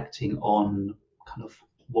reflecting on kind of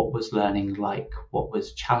what was learning like, what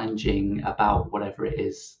was challenging about whatever it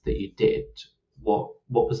is that you did, what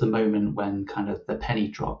was the moment when kind of the penny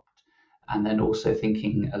dropped, and then also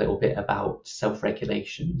thinking a little bit about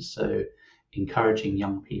self-regulation. So encouraging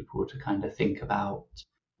young people to kind of think about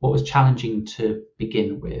what was challenging to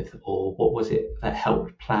begin with, or what was it that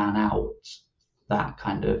helped plan out that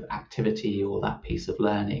kind of activity or that piece of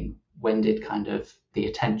learning? When did kind of the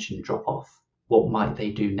attention drop off? What might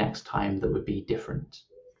they do next time that would be different?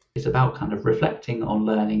 It's about kind of reflecting on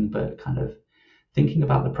learning, but kind of thinking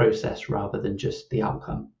about the process rather than just the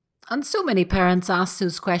outcome. And so many parents ask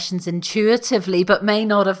those questions intuitively, but may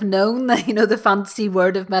not have known the fancy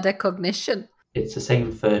word of metacognition. It's the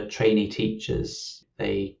same for trainee teachers.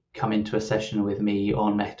 They come into a session with me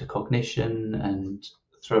on metacognition and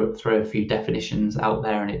throw a few definitions out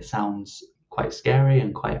there, and it sounds quite scary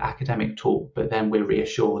and quite academic talk, but then we're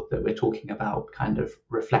reassured that we're talking about kind of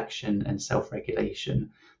reflection and self-regulation,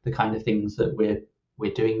 the kind of things that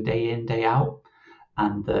we're doing day in, day out,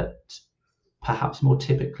 and that perhaps more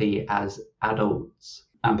typically as adults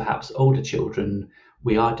and perhaps older children,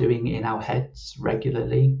 we are doing in our heads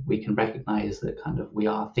regularly. We can recognize that kind of we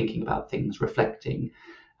are thinking about things, reflecting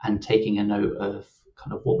and taking a note of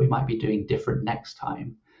kind of what we might be doing different next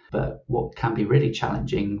time. But what can be really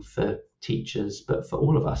challenging for teachers, but for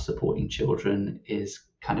all of us supporting children, is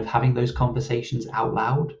kind of having those conversations out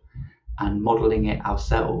loud and modeling it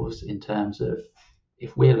ourselves in terms of,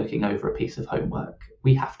 if we're looking over a piece of homework,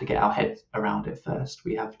 we have to get our heads around it first.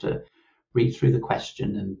 We have to read through the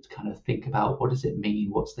question and kind of think about, what does it mean?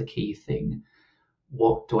 What's the key thing?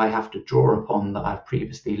 What do I have to draw upon that I've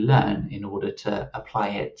previously learned in order to apply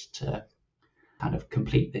it to kind of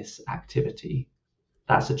complete this activity?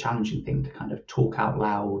 That's a challenging thing to kind of talk out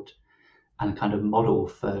loud and kind of model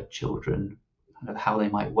for children kind of how they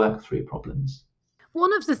might work through problems.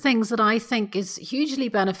 One of the things that I think is hugely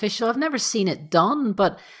beneficial, I've never seen it done,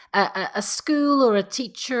 but a school or a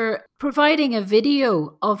teacher providing a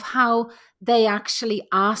video of how they actually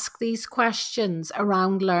ask these questions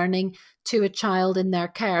around learning to a child in their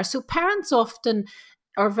care. So parents often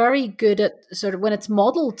are very good at sort of, when it's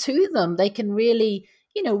modeled to them, they can really,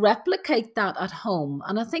 replicate that at home.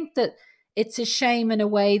 And I think that it's a shame in a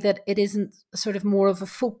way that it isn't sort of more of a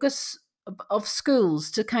focus of schools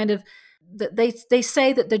to kind of, they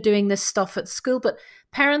say that they're doing this stuff at school, but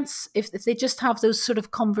parents, if they just have those sort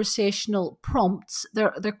of conversational prompts,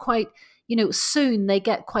 they're quite, soon they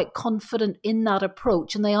get quite confident in that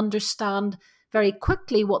approach, and they understand very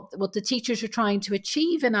quickly what the teachers are trying to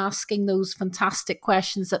achieve in asking those fantastic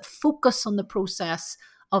questions that focus on the process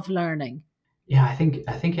of learning. Yeah, I think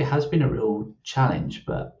it has been a real challenge,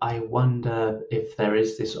 but I wonder if there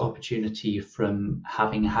is this opportunity from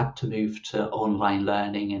having had to move to online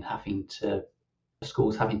learning and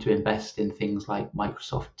schools having to invest in things like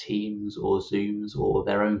Microsoft Teams or Zooms or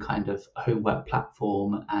their own kind of homework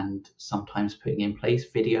platform, and sometimes putting in place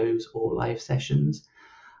videos or live sessions.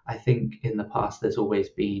 I think in the past there's always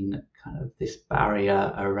been kind of this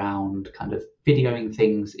barrier around kind of videoing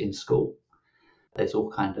things in school. There's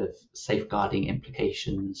all kind of safeguarding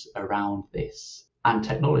implications around this and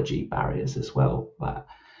technology barriers as well. But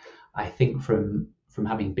I think from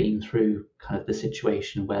having been through kind of the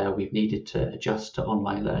situation where we've needed to adjust to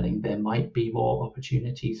online learning, there might be more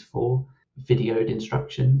opportunities for videoed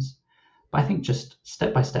instructions. But I think just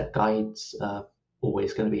step-by-step guides are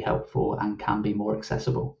always going to be helpful and can be more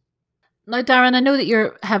accessible. Now, Darren, I know that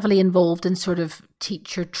you're heavily involved in sort of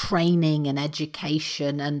teacher training and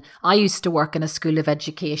education. And I used to work in a school of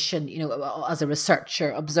education, as a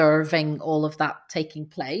researcher, observing all of that taking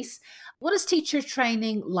place. What is teacher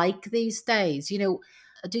training like these days?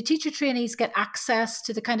 Do teacher trainees get access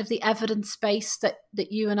to the kind of the evidence base that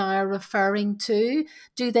you and I are referring to?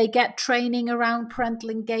 Do they get training around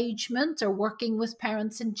parental engagement or working with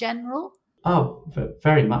parents in general? Oh,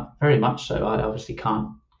 very much so. I obviously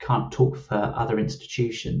can't talk for other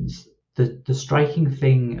institutions. The striking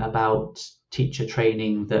thing about teacher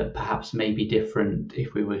training that perhaps may be different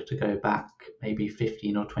if we were to go back maybe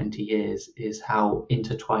 15 or 20 years is how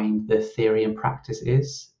intertwined the theory and practice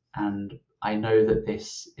is. And I know that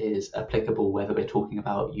this is applicable whether we're talking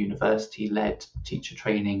about university-led teacher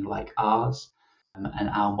training like ours, and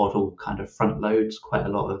our model kind of front loads quite a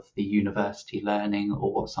lot of the university learning,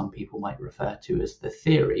 or what some people might refer to as the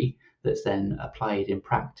theory that's then applied in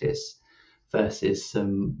practice, versus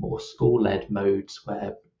some more school-led modes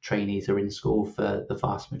where trainees are in school for the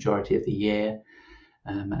vast majority of the year,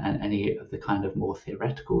 and any of the kind of more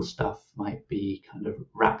theoretical stuff might be kind of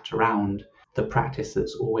wrapped around the practice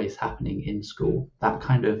that's always happening in school. That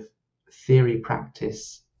kind of theory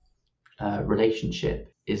practice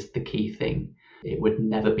relationship is the key thing. It would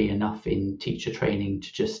never be enough in teacher training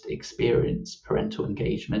to just experience parental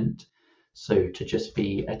engagement. So to just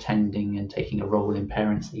be attending and taking a role in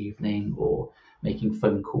parents' evening or making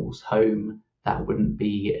phone calls home, that wouldn't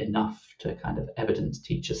be enough to kind of evidence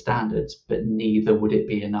teacher standards, but neither would it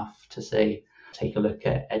be enough to say, take a look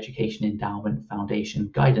at Education Endowment Foundation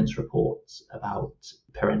guidance reports about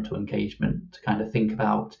parental engagement to kind of think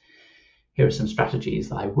about, here are some strategies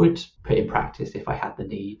that I would put in practice if I had the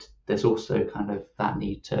need. There's also kind of that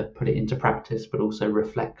need to put it into practice, but also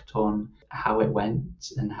reflect on how it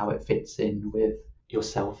went and how it fits in with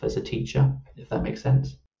yourself as a teacher, if that makes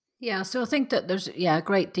sense. Yeah, so I think that there's a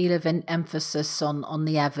great deal of emphasis on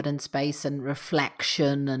the evidence base and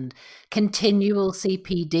reflection and continual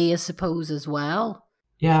CPD, I suppose, as well.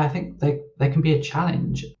 Yeah, I think there can be a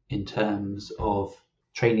challenge in terms of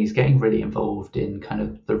trainees getting really involved in kind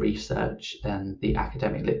of the research and the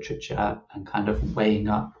academic literature and kind of weighing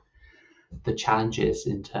up the challenges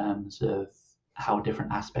in terms of how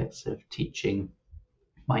different aspects of teaching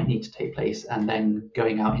might need to take place, and then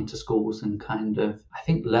going out into schools and kind of, I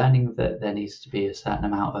think, learning that there needs to be a certain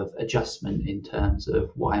amount of adjustment in terms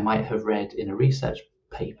of what I might have read in a research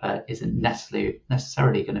paper isn't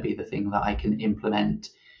necessarily going to be the thing that I can implement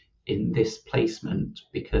in this placement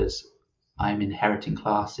because I'm inheriting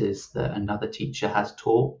classes that another teacher has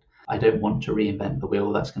taught. I don't want to reinvent the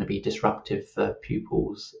wheel. That's going to be disruptive for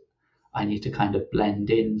pupils. I need to kind of blend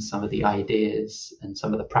in some of the ideas and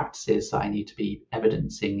some of the practices that I need to be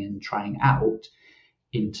evidencing and trying out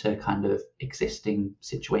into kind of existing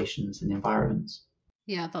situations and environments.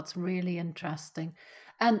 Yeah, that's really interesting.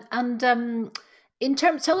 And in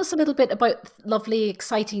terms, tell us a little bit about lovely,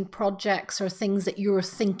 exciting projects or things that you're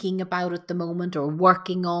thinking about at the moment or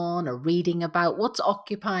working on or reading about. What's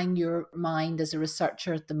occupying your mind as a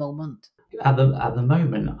researcher at the moment? At the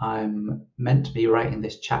moment, I'm meant to be writing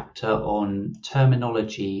this chapter on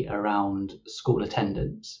terminology around school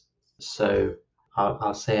attendance. So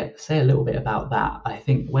I'll say a little bit about that. I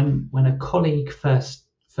think when a colleague first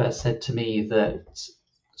said to me that,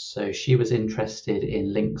 so she was interested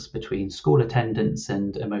in links between school attendance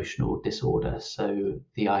and emotional disorder. So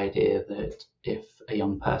the idea that if a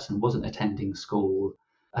young person wasn't attending school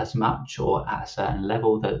as much or at a certain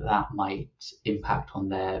level, that might impact on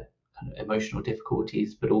their kind of emotional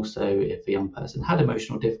difficulties, but also if a young person had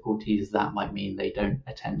emotional difficulties, that might mean they don't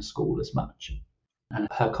attend school as much. And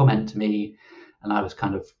her comment to me, and I was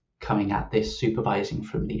kind of coming at this supervising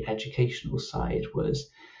from the educational side, was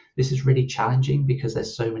this is really challenging because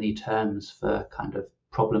there's so many terms for kind of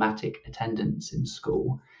problematic attendance in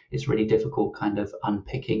school. It's really difficult kind of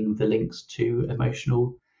unpicking the links to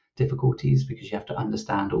emotional difficulties because you have to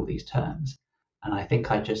understand all these terms. And I think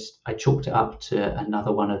I chalked it up to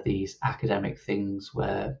another one of these academic things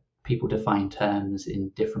where people define terms in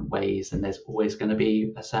different ways and there's always going to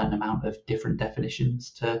be a certain amount of different definitions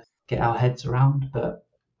to get our heads around. But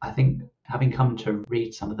I think having come to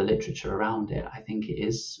read some of the literature around it, I think it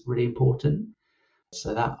is really important.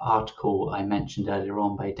 So that article I mentioned earlier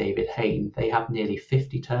on by David Hain, they have nearly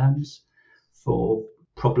 50 terms for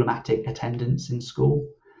problematic attendance in school.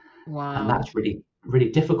 Wow. And that's really, really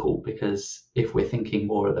difficult because if we're thinking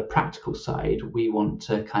more at the practical side, we want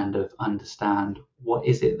to kind of understand what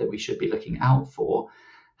is it that we should be looking out for?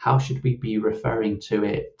 How should we be referring to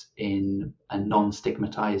it in a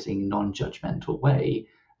non-stigmatizing, non-judgmental way,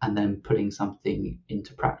 and then putting something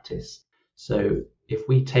into practice? So if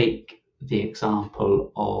we take the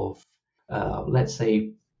example of, let's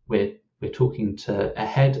say we're talking to a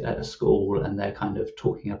head at a school and they're kind of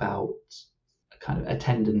talking about kind of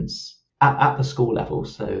attendance at the school level.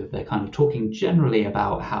 So they're kind of talking generally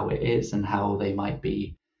about how it is and how they might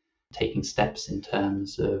be taking steps in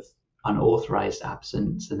terms of unauthorized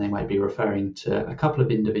absence, and they might be referring to a couple of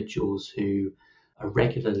individuals who are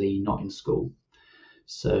regularly not in school.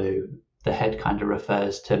 So the head kind of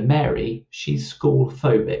refers to Mary, she's school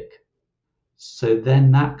phobic. So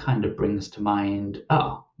then that kind of brings to mind,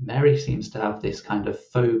 Mary seems to have this kind of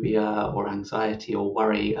phobia or anxiety or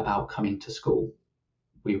worry about coming to school.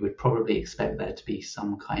 We would probably expect there to be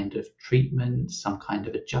some kind of treatment, some kind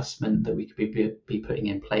of adjustment that we could be putting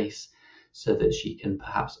in place so that she can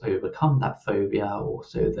perhaps overcome that phobia, or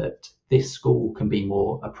so that this school can be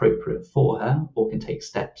more appropriate for her or can take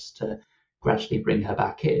steps to gradually bring her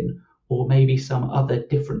back in. Or maybe some other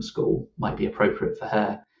different school might be appropriate for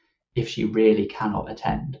her if she really cannot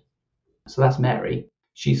attend. So that's Mary.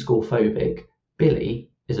 She's school phobic.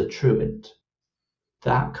 Billy is a truant.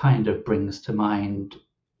 That kind of brings to mind,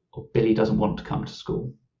 Billy doesn't want to come to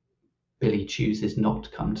school. Billy chooses not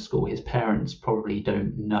to come to school. His parents probably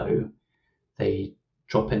don't know. They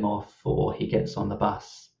drop him off or he gets on the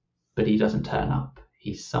bus, but he doesn't turn up.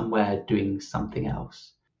 He's somewhere doing something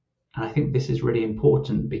else. And I think this is really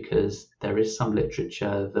important because there is some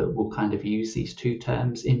literature that will kind of use these two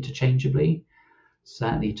terms interchangeably.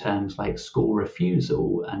 Certainly terms like school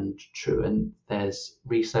refusal and truant. There's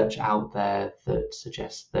research out there that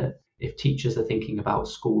suggests that if teachers are thinking about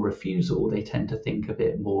school refusal, they tend to think of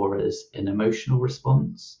it more as an emotional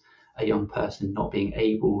response, a young person not being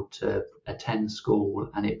able to attend school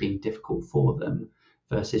and it being difficult for them,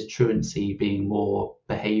 versus truancy being more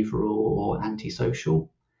behavioural or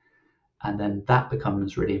antisocial. And then that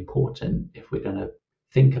becomes really important if we're going to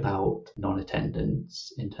think about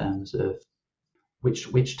non-attendance in terms of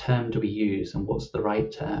which term do we use and what's the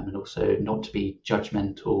right term, and also not to be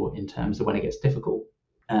judgmental in terms of when it gets difficult.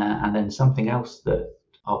 And then something else that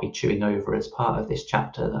I'll be chewing over as part of this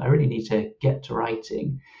chapter that I really need to get to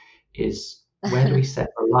writing is where do we set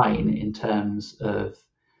the line in terms of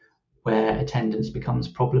where attendance becomes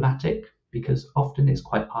problematic, because often it's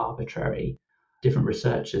quite arbitrary. Different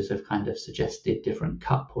researchers have kind of suggested different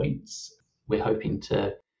cut points. We're hoping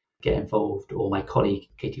to get involved, or my colleague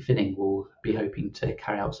Katie Finning will be hoping to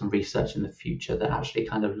carry out some research in the future that actually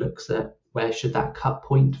kind of looks at where should that cut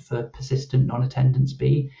point for persistent non-attendance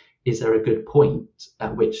be? Is there a good point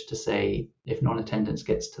at which to say if non-attendance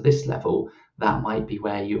gets to this level, that might be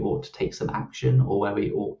where you ought to take some action, or where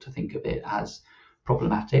we ought to think of it as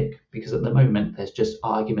problematic? Because at the moment there's just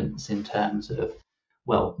arguments in terms of,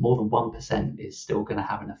 well, more than 1% is still going to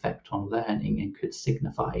have an effect on learning and could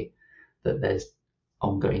signify that there's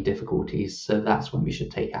ongoing difficulties. So that's when we should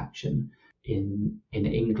take action. In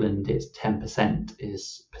England, it's 10%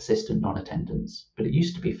 is persistent non-attendance, but it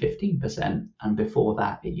used to be 15%. And before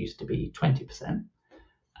that, it used to be 20%.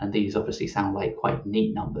 And these obviously sound like quite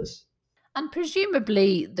neat numbers. And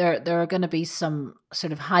presumably there are going to be some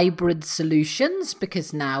sort of hybrid solutions,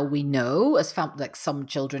 because now we know like some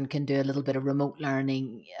children can do a little bit of remote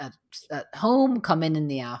learning at home, come in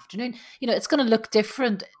the afternoon. It's going to look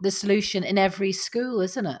different, the solution in every school,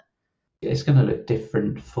 isn't it? It's going to look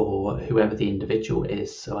different for whoever the individual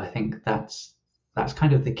is. So I think that's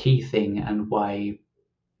kind of the key thing, and why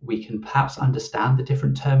we can perhaps understand the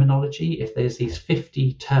different terminology. If there's these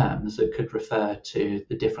 50 terms that could refer to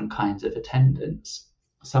the different kinds of attendance,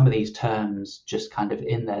 some of these terms just kind of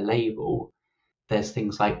in their label, there's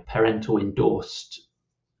things like parental endorsed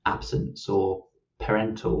absence or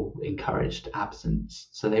parental encouraged absence.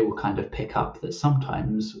 So they will kind of pick up that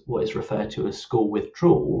sometimes what is referred to as school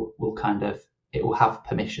withdrawal it will have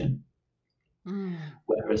permission.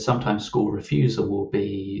 Whereas sometimes school refusal will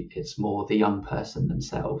be, it's more the young person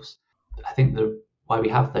themselves. I think why we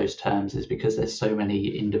have those terms is because there's so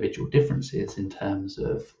many individual differences in terms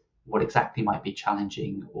of what exactly might be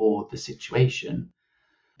challenging or the situation.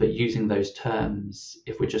 But using those terms,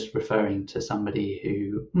 if we're just referring to somebody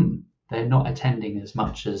who they're not attending as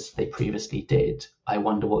much as they previously did, I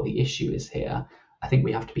wonder what the issue is here. I think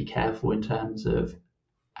we have to be careful in terms of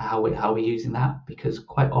how we're using that, because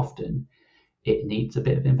quite often it needs a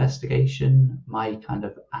bit of investigation. My kind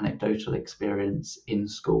of anecdotal experience in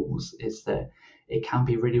schools is that it can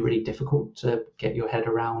be really, really difficult to get your head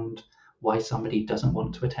around why somebody doesn't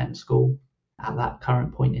want to attend school at that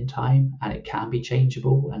current point in time, and it can be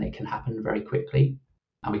changeable and it can happen very quickly,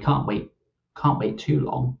 and we can't wait too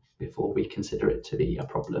long before we consider it to be a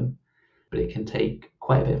problem. But it can take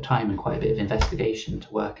quite a bit of time and quite a bit of investigation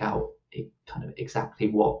to work out kind of exactly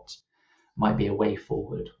what might be a way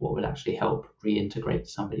forward, what would actually help reintegrate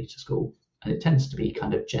somebody to school. And it tends to be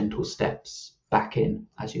kind of gentle steps back in,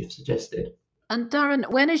 as you've suggested. And Darren,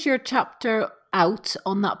 when is your chapter out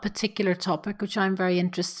on that particular topic, which I'm very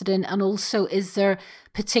interested in? And also, is there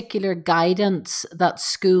particular guidance that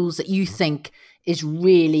schools that you think is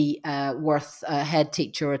really worth a head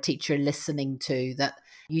teacher or a teacher listening to, that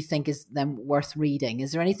you think is then worth reading?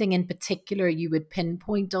 Is there anything in particular you would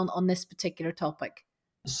pinpoint on this particular topic?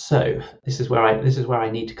 So this is where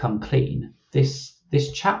I need to come clean. This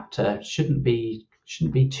chapter shouldn't be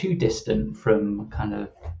too distant from kind of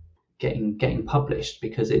getting published,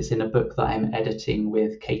 because it's in a book that I'm editing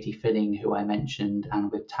with Katie Finning, who I mentioned,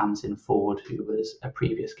 and with Tamsin Ford, who was a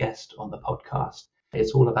previous guest on the podcast.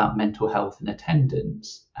 It's all about mental health and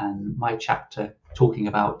attendance, and my chapter talking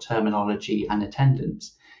about terminology and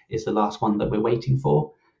attendance is the last one that we're waiting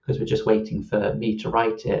for, because we're just waiting for me to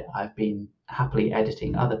write it. I've been happily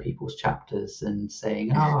editing other people's chapters and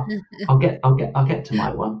saying, I'll get to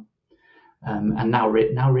my one, and now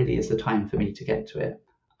really is the time for me to get to it.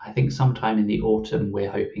 I think sometime in the autumn we're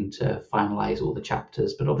hoping to finalize all the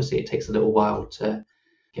chapters, but obviously it takes a little while to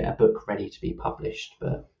get a book ready to be published,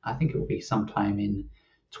 but I think it will be sometime in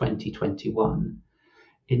 2021.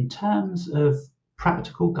 In terms of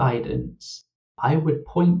practical guidance, I would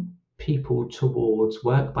point people towards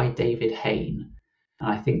work by David Hain. And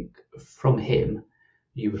I think from him,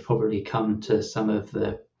 you would probably come to some of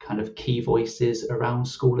the kind of key voices around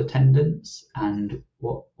school attendance. And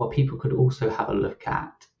what people could also have a look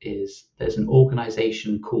at is there's an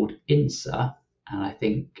organisation called INSA, and I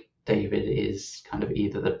think David is kind of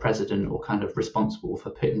either the president or kind of responsible for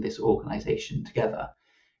putting this organisation together.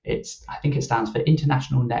 I think it stands for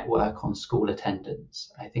International Network on School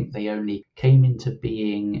Attendance. I think they only came into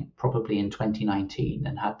being probably in 2019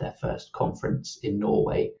 and had their first conference in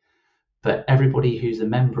Norway. But everybody who's a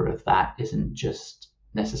member of that isn't just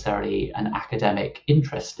necessarily an academic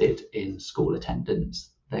interested in school attendance.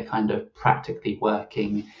 They're kind of practically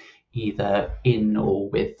working either in or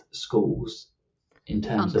with schools in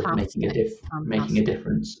terms of making a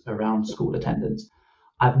difference around school attendance.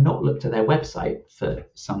 I've not looked at their website for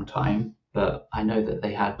some time, but I know that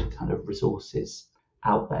they had kind of resources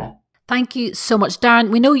out there. Thank you so much,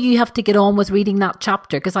 Darren. We know you have to get on with reading that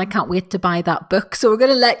chapter because I can't wait to buy that book. So we're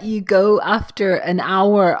going to let you go after an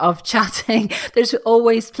hour of chatting. There's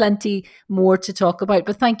always plenty more to talk about,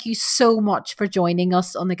 but thank you so much for joining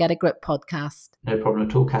us on the Get a Grip podcast. No problem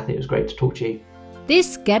at all, Kathy. It was great to talk to you.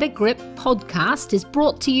 This Get a Grip podcast is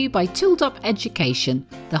brought to you by Tooled Up Education,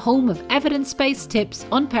 the home of evidence-based tips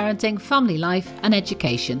on parenting, family life and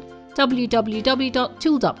education.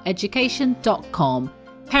 www.tooledupeducation.com.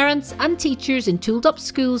 Parents and teachers in Tooled Up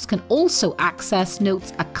schools can also access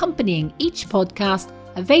notes accompanying each podcast,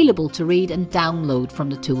 available to read and download from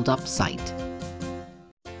the Tooled Up site.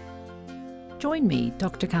 Join me,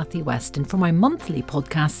 Dr. Kathy Weston, for my monthly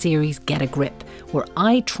podcast series Get a Grip, where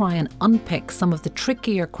I try and unpick some of the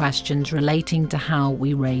trickier questions relating to how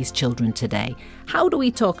we raise children today. How do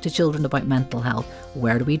we talk to children about mental health?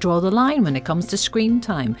 Where do we draw the line when it comes to screen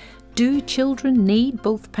time? Do children need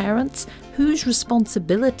both parents? Whose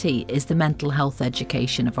responsibility is the mental health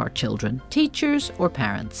education of our children, teachers or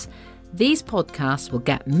parents? These podcasts will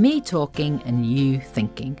get me talking and you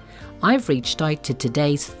thinking. I've reached out to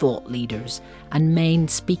today's thought leaders and main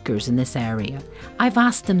speakers in this area. I've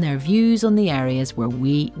asked them their views on the areas where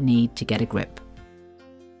we need to get a grip.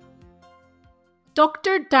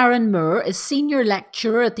 Dr. Darren Moore is Senior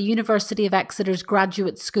Lecturer at the University of Exeter's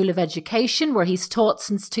Graduate School of Education, where he's taught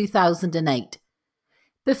since 2008.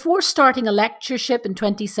 Before starting a lectureship in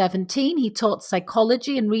 2017, he taught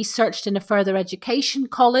psychology and researched in a further education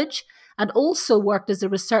college, and also worked as a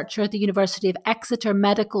researcher at the University of Exeter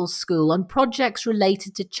Medical School on projects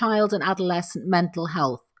related to child and adolescent mental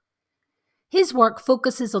health. His work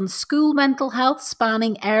focuses on school mental health,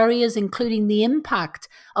 spanning areas including the impact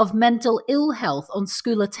of mental ill health on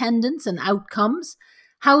school attendance and outcomes,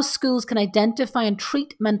 how schools can identify and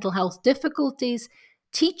treat mental health difficulties,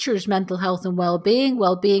 teachers' mental health and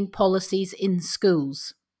well-being policies in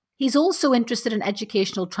schools. He's also interested in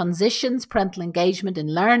educational transitions, parental engagement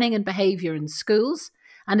in learning and behaviour in schools,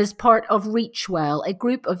 and is part of Reachwell, a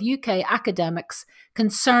group of UK academics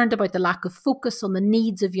concerned about the lack of focus on the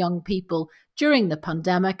needs of young people during the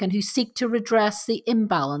pandemic and who seek to redress the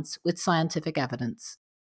imbalance with scientific evidence.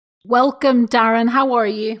 Welcome, Darren. How are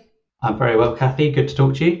you? I'm very well, Kathy. Good to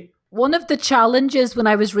talk to you. One of the challenges when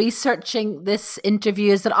I was researching this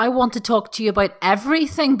interview is that I want to talk to you about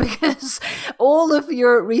everything because all of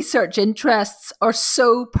your research interests are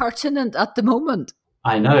so pertinent at the moment.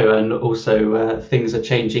 I know, and also things are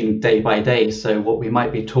changing day by day. So what we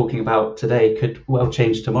might be talking about today could well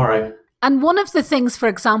change tomorrow. And one of the things, for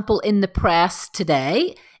example, in the press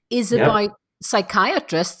today is about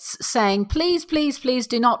psychiatrists saying, please, please, please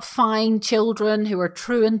do not fine children who are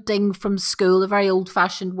truanting from school, a very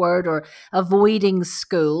old-fashioned word, or avoiding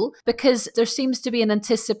school, because there seems to be an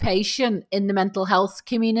anticipation in the mental health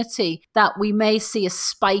community that we may see a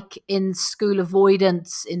spike in school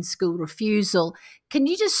avoidance, in school refusal. Can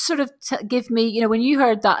you just sort of give me, when you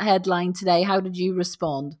heard that headline today, how did you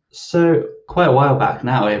respond? So quite a while back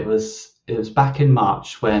now, it was back in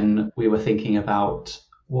March when we were thinking about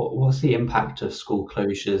what's the impact of school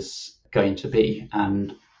closures going to be?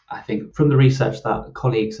 And I think from the research that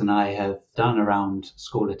colleagues and I have done around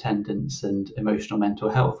school attendance and emotional mental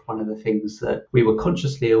health, one of the things that we were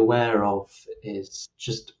consciously aware of is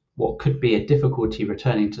just what could be a difficulty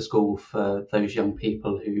returning to school for those young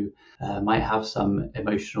people who might have some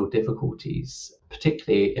emotional difficulties,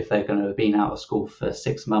 particularly if they're going to have been out of school for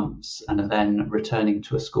 6 months and then returning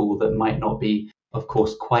to a school that might not be, of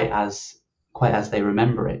course, quite as they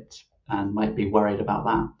remember it, and might be worried about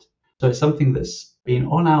that. So it's something that's been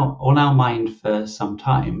on our mind for some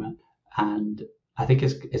time. And I think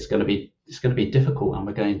it's going to be difficult, and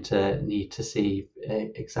we're going to need to see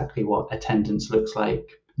exactly what attendance looks like,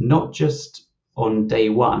 not just on day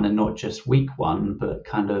one and not just week one, but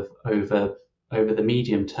kind of over the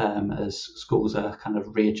medium term as schools are kind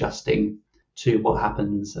of readjusting to what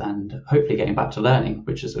happens and hopefully getting back to learning,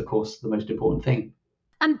 which is of course the most important thing.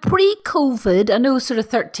 And pre-COVID, I know sort of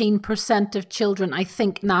 13% of children, I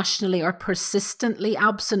think nationally, are persistently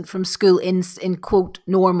absent from school in quote,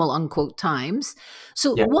 normal, unquote times.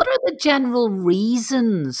 So Yeah. what are the general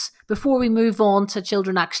reasons, before we move on to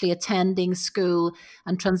children actually attending school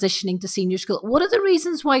and transitioning to senior school, what are the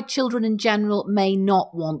reasons why children in general may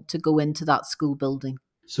not want to go into that school building?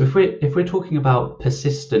 So if we're talking about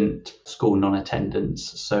persistent school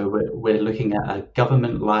non-attendance, so we're looking at a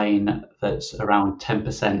government line that's around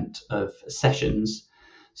 10% of sessions,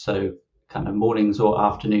 so kind of mornings or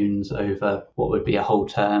afternoons over what would be a whole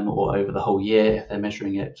term or over the whole year if they're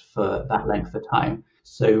measuring it for that length of time.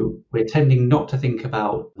 So we're tending not to think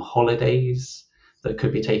about holidays that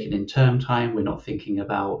could be taken in term time. We're not thinking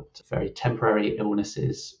about very temporary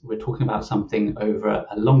illnesses. We're talking about something over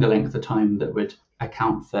a longer length of time that would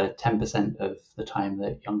account for 10% of the time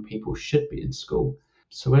that young people should be in school.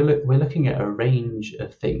 So we're looking at a range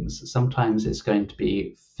of things. Sometimes it's going to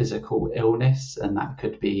be physical illness, and that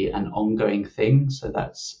could be an ongoing thing. So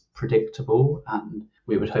that's predictable. And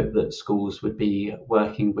we would hope that schools would be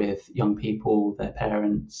working with young people, their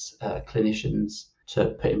parents, clinicians,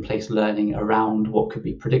 to put in place learning around what could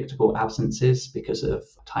be predictable absences because of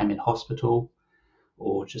time in hospital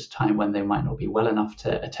or just time when they might not be well enough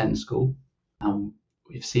to attend school.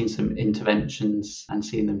 We've seen some interventions and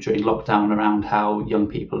seen them during lockdown around how young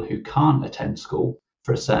people who can't attend school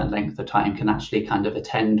for a certain length of time can actually kind of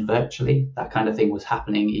attend virtually. That kind of thing was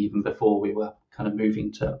happening even before we were kind of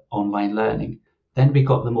moving to online learning. Then we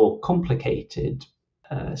got the more complicated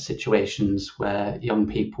situations where young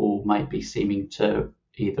people might be seeming to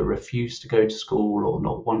either refuse to go to school or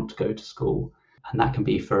not want to go to school. And that can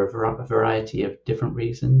be for a variety of different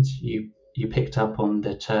reasons. You picked up on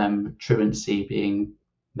the term truancy being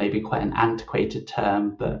maybe quite an antiquated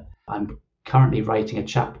term, but I'm currently writing a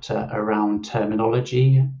chapter around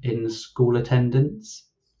terminology in school attendance.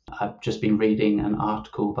 I've just been reading an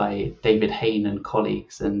article by David Hain and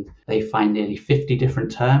colleagues, and they find nearly 50 different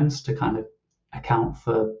terms to kind of account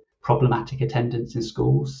for problematic attendance in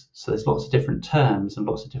schools. So there's lots of different terms and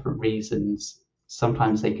lots of different reasons.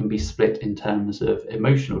 Sometimes they can be split in terms of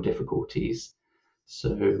emotional difficulties.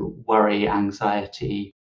 So worry,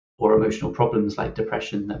 anxiety, or emotional problems like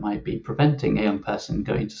depression that might be preventing a young person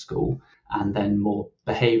going to school, and then more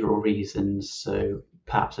behavioural reasons. So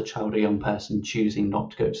perhaps a child or young person choosing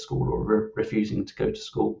not to go to school or refusing to go to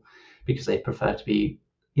school because they prefer to be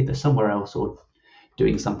either somewhere else or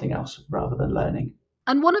doing something else rather than learning.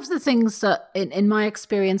 And one of the things that, in my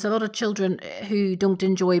experience, a lot of children who don't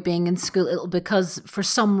enjoy being in school because for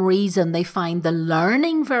some reason they find the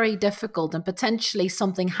learning very difficult and potentially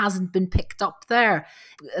something hasn't been picked up there.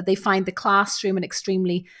 They find the classroom an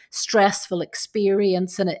extremely stressful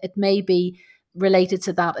experience, and it may be related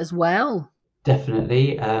to that as well.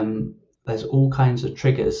 Definitely. There's all kinds of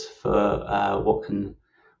triggers for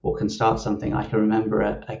what can start something. I can remember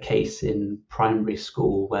a case in primary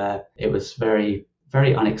school where it was very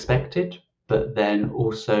unexpected, but then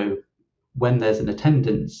also when there's an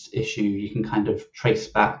attendance issue, you can kind of trace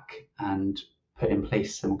back and put in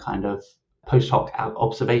place some kind of post hoc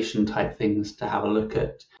observation type things to have a look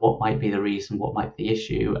at what might be the reason, what might be the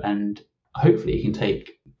issue, and hopefully you can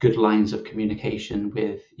take good lines of communication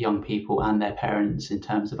with young people and their parents in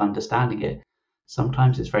terms of understanding it.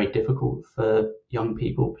 Sometimes it's very difficult for young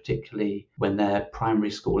people, particularly when they're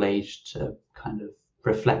primary school age, to kind of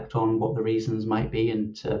reflect on what the reasons might be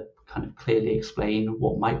and to kind of clearly explain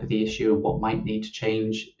what might be the issue and what might need to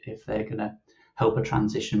change if they're going to help a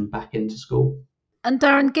transition back into school. And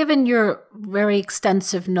Darren, given your very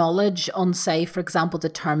extensive knowledge on, say, for example, the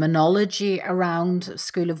terminology around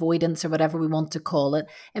school avoidance or whatever we want to call it,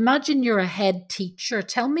 imagine you're a head teacher.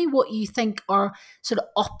 Tell me what you think are sort of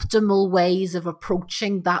optimal ways of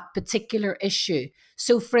approaching that particular issue.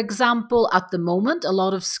 So, for example, at the moment, a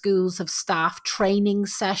lot of schools have staff training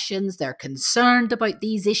sessions. They're concerned about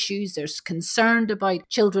these issues. They're concerned about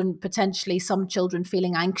children, potentially some children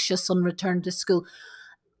feeling anxious on return to school.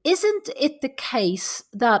 Isn't it the case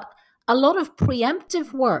that a lot of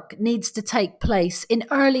preemptive work needs to take place in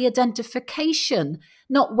early identification,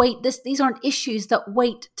 not wait? These aren't issues that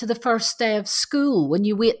wait to the first day of school when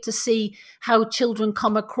you wait to see how children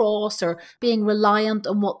come across or being reliant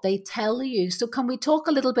on what they tell you. So can we talk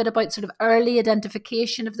a little bit about sort of early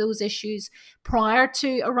identification of those issues prior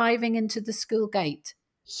to arriving into the school gate?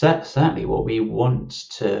 Certainly what we want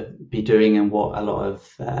to be doing, and what a lot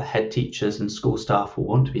of head teachers and school staff will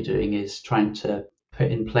want to be doing, is trying to put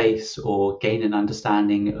in place or gain an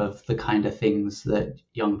understanding of the kind of things that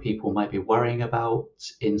young people might be worrying about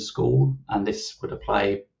in school. And this would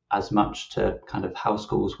apply as much to kind of how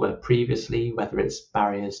schools were previously, whether it's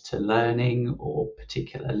barriers to learning or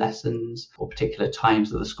particular lessons or particular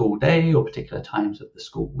times of the school day or particular times of the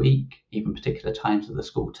school week, even particular times of the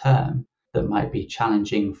school term that might be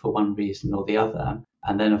challenging for one reason or the other.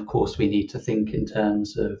 And then, of course, we need to think in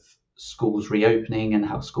terms of schools reopening and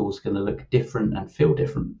how schools are going to look different and feel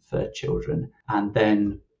different for children. And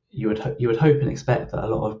then you would hope and expect that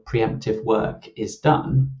a lot of preemptive work is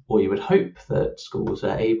done, or you would hope that schools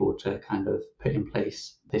are able to kind of put in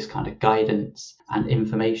place this kind of guidance and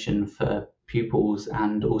information for pupils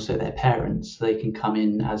and also their parents, so they can come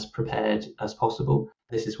in as prepared as possible.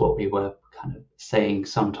 This is what we were kind of saying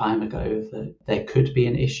some time ago, that there could be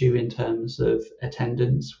an issue in terms of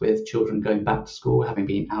attendance with children going back to school, having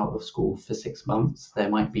been out of school for 6 months. There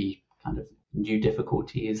might be kind of new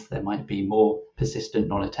difficulties, there might be more persistent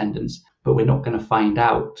non-attendance, but we're not going to find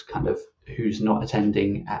out kind of who's not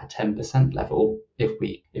attending at a 10% level if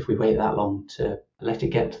we wait that long to let it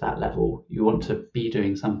get to that level. You want to be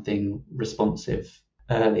doing something responsive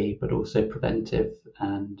early, but also preventive.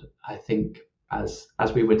 And I think, as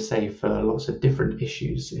we would say for lots of different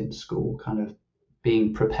issues in school, kind of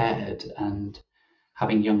being prepared and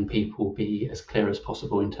having young people be as clear as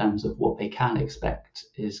possible in terms of what they can expect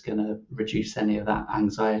is going to reduce any of that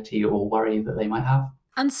anxiety or worry that they might have.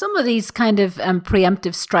 And some of these kind of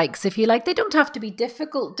preemptive strikes, if you like, they don't have to be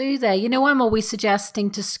difficult, do they? You know, I'm always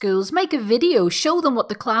suggesting to schools, make a video, show them what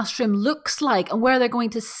the classroom looks like and where they're going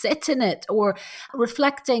to sit in it, or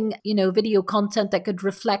reflecting, you know, video content that could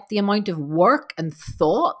reflect the amount of work and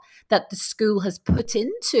thought that the school has put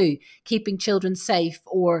into keeping children safe,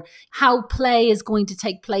 or how play is going to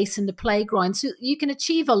take place in the playground. So you can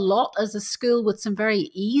achieve a lot as a school with some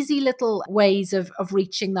very easy little ways of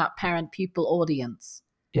reaching that parent-pupil audience.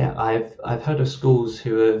 Yeah, I've heard of schools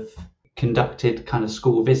who have conducted kind of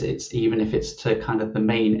school visits, even if it's to kind of the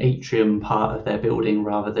main atrium part of their building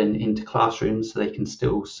rather than into classrooms, so they can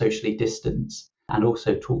still socially distance, and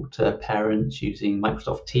also talk to parents using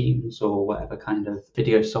Microsoft Teams or whatever kind of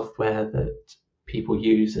video software that people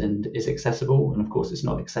use and is accessible. And of course, it's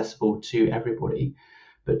not accessible to everybody,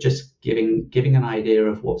 but just giving an idea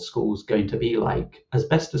of what school's going to be like, as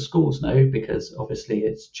best as schools know, because obviously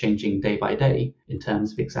it's changing day by day in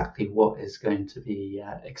terms of exactly what is going to be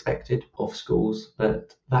expected of schools.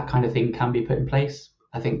 But that kind of thing can be put in place.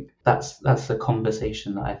 I think that's a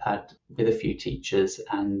conversation that I've had with a few teachers,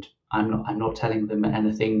 and I'm not telling them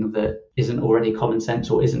anything that isn't already common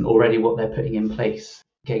sense or isn't already what they're putting in place.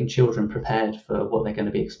 Getting children prepared for what they're going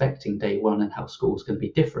to be expecting day one and how school's going to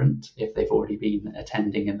be different if they've already been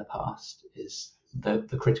attending in the past is the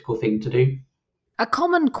critical thing to do. A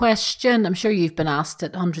common question, I'm sure you've been asked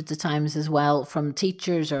it hundreds of times as well from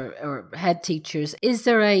teachers or head teachers, is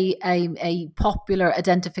there a popular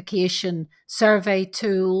identification survey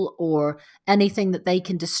tool or anything that they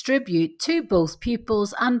can distribute to both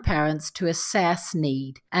pupils and parents to assess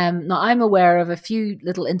need? Now, I'm aware of a few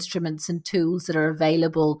little instruments and tools that are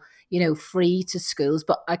available, you know, free to schools,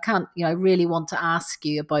 but I can't, you know, I really want to ask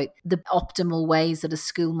you about the optimal ways that a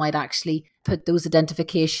school might actually put those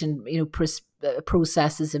identification, you know,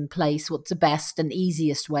 processes in place. What's the best and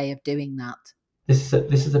easiest way of doing that? This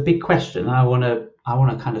is a big question. I want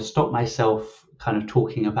to kind of stop myself kind of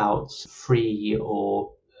talking about free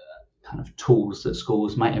or kind of tools that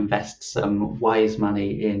schools might invest some wise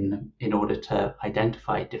money in order to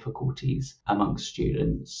identify difficulties amongst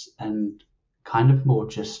students, and kind of more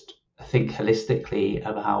just think holistically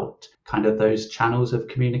about kind of those channels of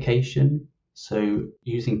communication. So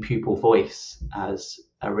using pupil voice as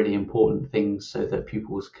a really important thing so that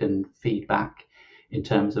pupils can feed back in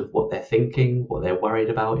terms of what they're thinking, what they're worried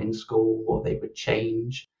about in school, what they would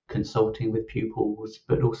change, consulting with pupils,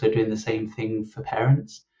 but also doing the same thing for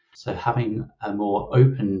parents. So having a more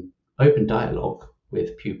open dialogue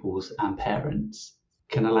with pupils and parents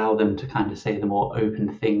can allow them to kind of say the more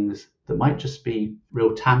open things that might just be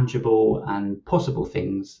real tangible and possible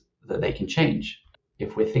things that they can change.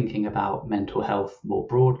 If we're thinking about mental health more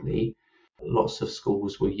broadly, lots of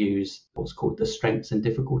schools will use what's called the Strengths and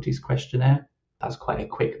Difficulties Questionnaire. That's quite a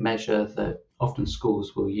quick measure that often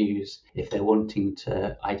schools will use if they're wanting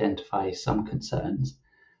to identify some concerns.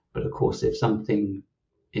 But of course, if something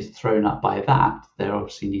is thrown up by that, there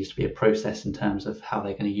obviously needs to be a process in terms of how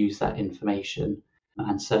they're going to use that information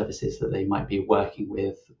and services that they might be working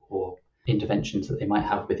with or interventions that they might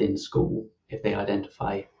have within school if they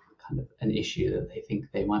identify kind of an issue that they think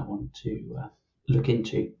they might want to look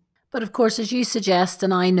into. But of course, as you suggest,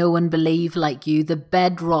 and I know and believe like you, the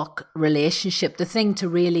bedrock relationship, the thing to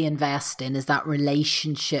really invest in is that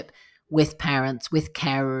relationship with parents, with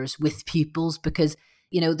carers, with pupils, because,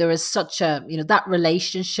 there is such a, that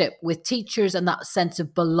relationship with teachers and that sense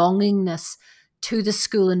of belongingness to the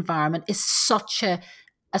school environment is such a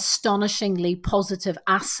astonishingly positive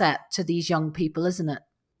asset to these young people, isn't it?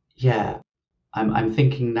 Yeah, I'm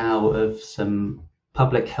thinking now of some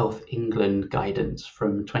Public Health England guidance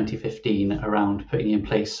from 2015 around putting in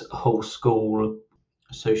place a whole school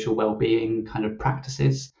social well-being kind of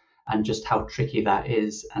practices, and just how tricky that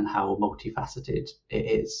is and how multifaceted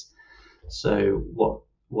it is. So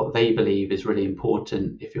what they believe is really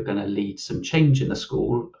important if you're going to lead some change in the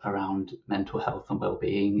school around mental health and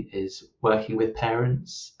well-being is working with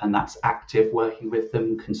parents, and that's active working with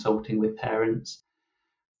them, consulting with parents,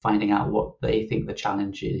 finding out what they think the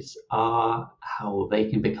challenges are, how they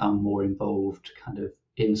can become more involved kind of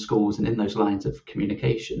in schools and in those lines of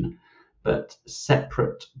communication. But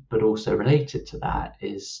separate but also related to that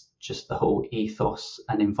is just the whole ethos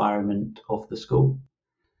and environment of the school,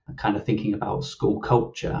 and kind of thinking about school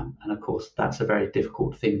culture. And of course, that's a very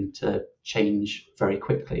difficult thing to change very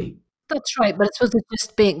quickly. That's right, but I suppose it's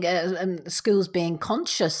just being schools being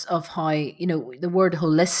conscious of how the word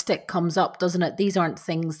holistic comes up, doesn't it? These aren't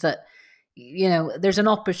things that there's an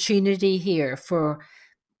opportunity here for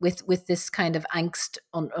with this kind of angst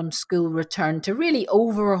on school return to really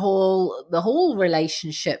overhaul the whole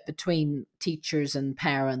relationship between teachers and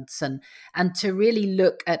parents, and to really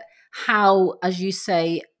look at how, as you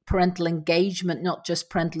say, parental engagement, not just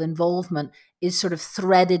parental involvement, is sort of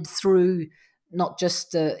threaded through not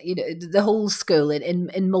just the whole school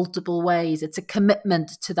in multiple ways. It's a commitment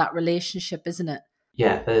to that relationship, isn't it?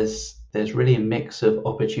 Yeah, there's really a mix of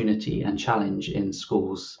opportunity and challenge in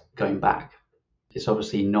schools going back. It's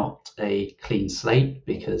obviously not a clean slate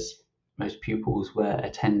because most pupils were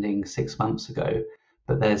attending 6 months ago,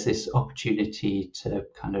 but there's this opportunity to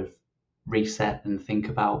kind of reset and think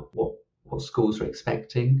about what schools are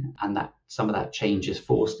expecting, and that some of that change is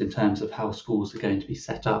forced in terms of how schools are going to be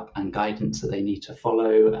set up and guidance that they need to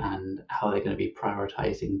follow, and how they're going to be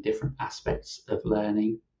prioritizing different aspects of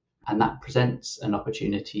learning. And that presents an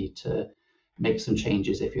opportunity to make some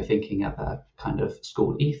changes if you're thinking at that kind of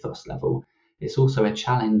school ethos level. It's also a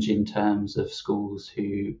challenge in terms of schools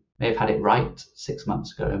who may have had it right 6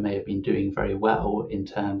 months ago and may have been doing very well in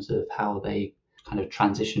terms of how they kind of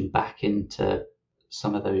transition back into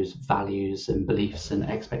some of those values and beliefs and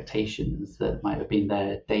expectations that might have been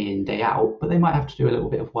there day in, day out, but they might have to do a little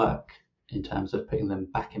bit of work in terms of putting them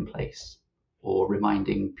back in place, or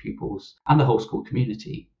reminding pupils and the whole school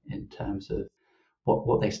community in terms of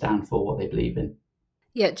what they stand for, what they believe in.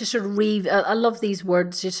 Yeah, just sort of I love these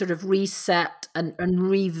words, just sort of reset and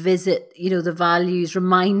revisit, the values,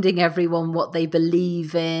 reminding everyone what they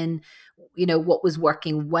believe in, what was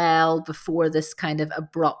working well before this kind of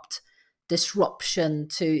abrupt disruption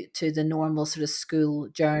to the normal sort of school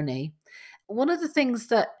journey. One of the things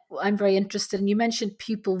that I'm very interested in, you mentioned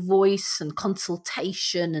pupil voice and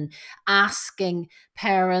consultation and asking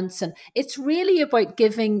parents, and it's really about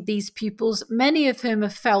giving these pupils, many of whom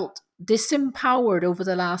have felt disempowered over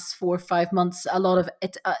the last 4 or 5 months. A lot of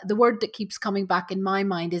it, the word that keeps coming back in my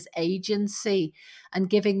mind is agency, and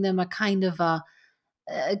giving them a kind of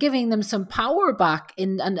giving them some power back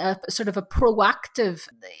and a sort of a proactive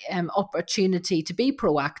opportunity to be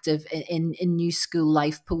proactive in new school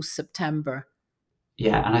life post September.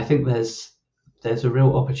 Yeah, and I think there's a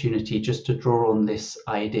real opportunity just to draw on this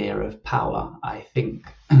idea of power. I think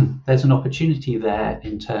there's an opportunity there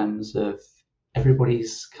in terms of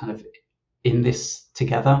everybody's kind of in this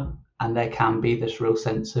together, and there can be this real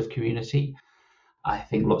sense of community. I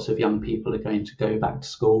think lots of young people are going to go back to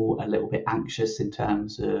school a little bit anxious in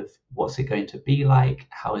terms of what's it going to be like?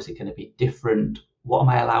 How is it going to be different? What am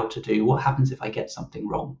I allowed to do? What happens if I get something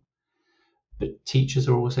wrong? But teachers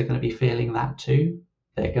are also going to be feeling that too.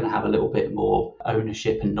 They're going to have a little bit more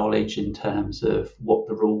ownership and knowledge in terms of what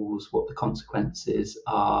the rules, what the consequences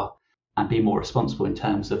are, and be more responsible in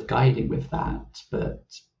terms of guiding with that. But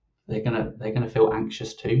they're going to feel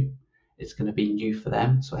anxious too. It's going to be new for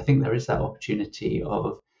them. So I think there is that opportunity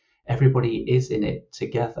of everybody is in it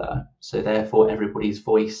together. So therefore, everybody's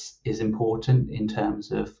voice is important in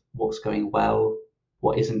terms of what's going well,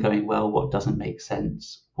 what isn't going well, what doesn't make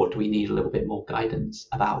sense, what do we need a little bit more guidance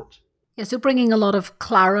about. Yeah, so bringing a lot of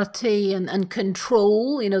clarity and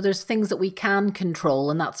control. There's things that we can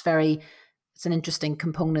control, and that's very It's an interesting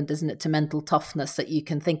component, isn't it, to mental toughness, that you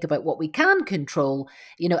can think about what we can control,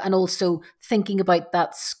 and also thinking about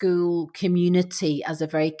that school community as a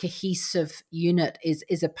very cohesive unit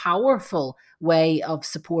is a powerful way of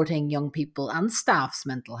supporting young people and staff's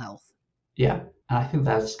mental health. Yeah, and I think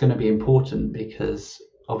that's going to be important because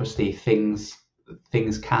obviously things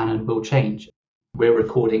can and will change. We're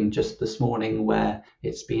recording just this morning where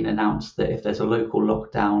it's been announced that if there's a local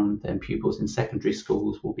lockdown, then pupils in secondary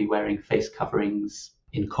schools will be wearing face coverings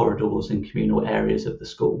in corridors and communal areas of the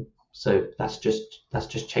school. So that's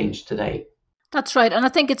just changed today. That's right. And I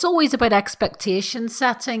think it's always about expectation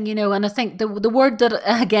setting, and I think the word that,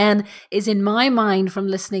 again, is in my mind from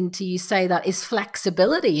listening to you say that is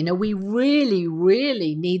flexibility. We really,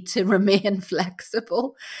 really need to remain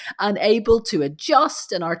flexible and able to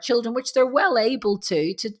adjust in our children, which they're well able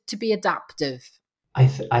to be adaptive. I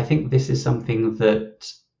think this is something that,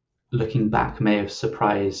 looking back, may have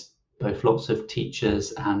surprised both lots of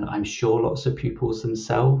teachers and I'm sure lots of pupils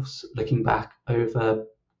themselves, looking back over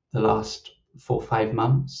the last 4 or 5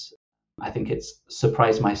 months. I think it's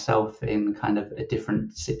surprised myself in kind of a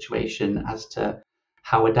different situation as to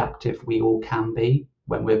how adaptive we all can be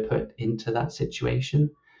when we're put into that situation.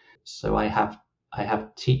 So I have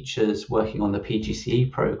teachers working on the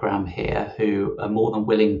PGCE program here who are more than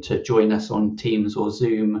willing to join us on Teams or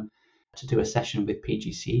Zoom to do a session with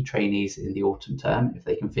PGCE trainees in the autumn term if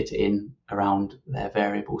they can fit it in around their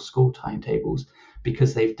variable school timetables,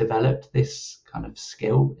 because they've developed this kind of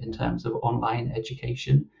skill in terms of online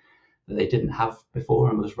education that they didn't have before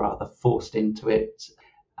and was rather forced into it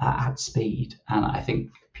at speed. And I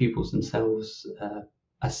think pupils themselves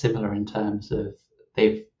are similar in terms of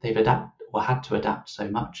they've adapted or had to adapt so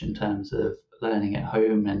much in terms of learning at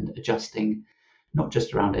home and adjusting, not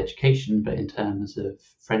just around education, but in terms of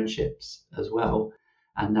friendships as well.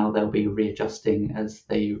 And now they'll be readjusting as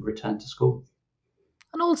they return to school.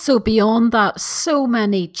 And also beyond that, so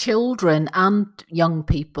many children and young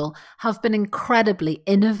people have been incredibly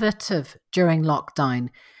innovative during lockdown,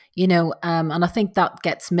 and I think that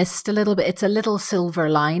gets missed a little bit. It's a little silver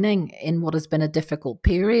lining in what has been a difficult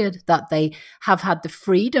period, that they have had the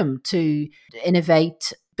freedom to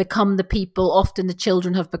innovate, become the people. Often the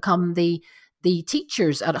children have become the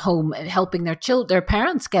teachers at home, helping their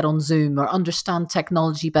parents get on Zoom or understand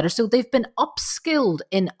technology better. So they've been upskilled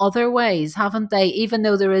in other ways, haven't they? Even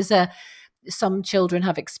though there is some children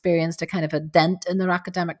have experienced a kind of a dent in their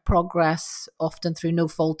academic progress, often through no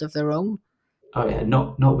fault of their own. Oh yeah,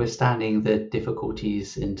 notwithstanding the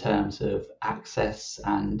difficulties in terms of access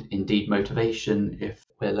and indeed motivation, if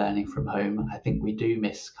we're learning from home, I think we do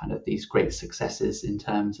miss kind of these great successes in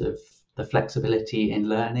terms of the flexibility in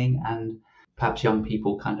learning and perhaps young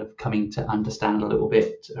people kind of coming to understand a little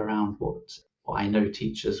bit around what I know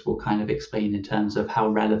teachers will kind of explain in terms of how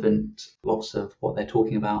relevant lots of what they're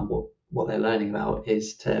talking about and what they're learning about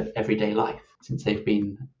is to everyday life, since they've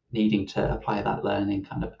been needing to apply that learning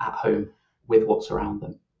kind of at home with what's around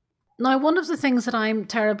them. Now, one of the things that I'm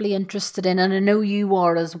terribly interested in, and I know you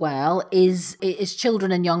are as well, is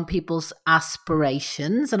children and young people's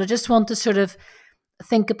aspirations. And I just want to sort of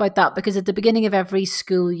think about that, because at the beginning of every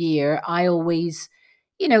school year, I always,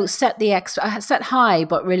 set high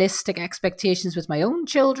but realistic expectations with my own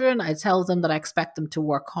children. I tell them that I expect them to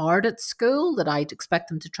work hard at school, that I'd expect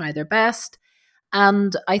them to try their best.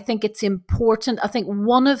 And I think it's important. I think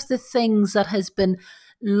one of the things that has been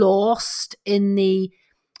lost in the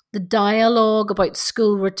dialogue about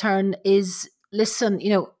school return is, listen,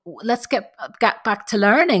 let's get back to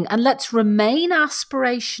learning and let's remain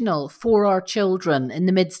aspirational for our children in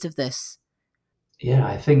the midst of this. Yeah,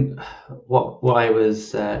 I think what I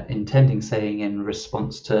was intending saying in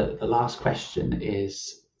response to the last question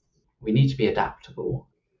is we need to be adaptable.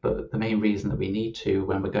 But the main reason that we need to,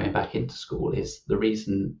 when we're going back into school, is the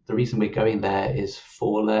reason we're going there is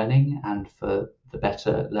for learning and for the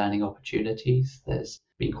better learning opportunities. There's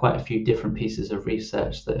been quite a few different pieces of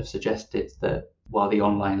research that have suggested that while the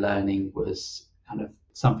online learning was kind of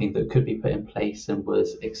something that could be put in place and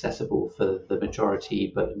was accessible for the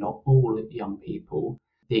majority, but not all young people,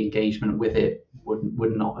 the engagement with it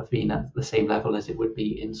would not have been at the same level as it would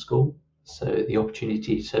be in school. So the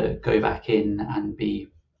opportunity to go back in and be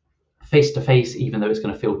face to face, even though it's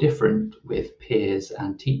going to feel different with peers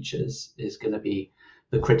and teachers, is going to be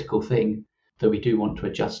the critical thing that we do want to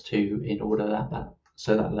adjust to in order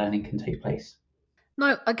that learning can take place.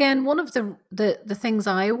 Now, again, one of the things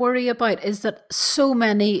I worry about is that so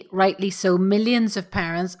many, rightly so, millions of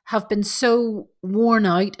parents have been so worn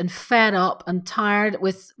out and fed up and tired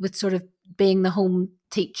with sort of being the home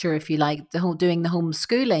teacher, if you like, doing the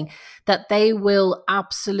homeschooling, that they will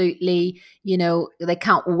absolutely, they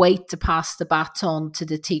can't wait to pass the baton to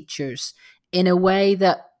the teachers in a way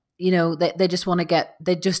that, they just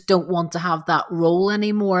they just don't want to have that role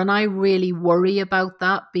anymore. And I really worry about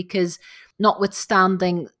that, because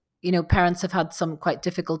notwithstanding, parents have had some quite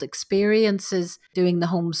difficult experiences doing the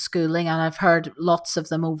homeschooling, and I've heard lots of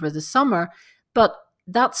them over the summer, but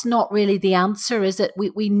that's not really the answer, is it?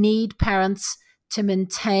 We need parents to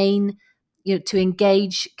maintain, to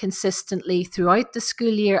engage consistently throughout the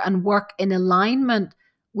school year and work in alignment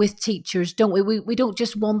with teachers, don't we? We don't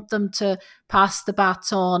just want them to pass the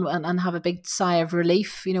baton and have a big sigh of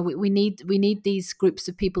relief. We need these groups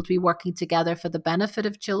of people to be working together for the benefit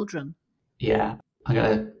of children. Yeah, I'm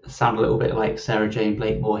going to sound a little bit like Sarah Jane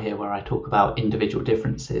Blakemore here, where I talk about individual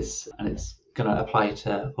differences, and it's going to apply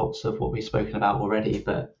to lots of what we've spoken about already,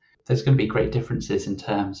 but there's going to be great differences in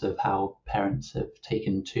terms of how parents have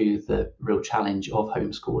taken to the real challenge of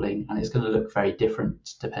homeschooling, and it's going to look very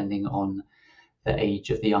different depending on the age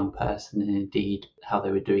of the young person, and indeed how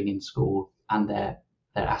they were doing in school and their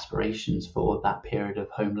aspirations for that period of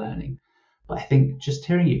home learning. But I think just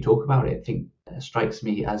hearing you talk about it, I think strikes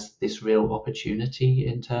me as this real opportunity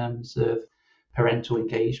in terms of parental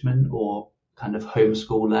engagement or kind of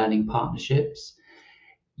homeschool learning partnerships.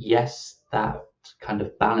 Yes, that kind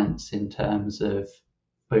of balance in terms of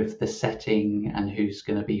both the setting and who's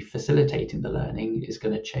going to be facilitating the learning is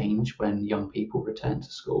going to change when young people return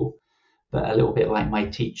to school. But a little bit like my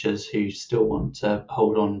teachers who still want to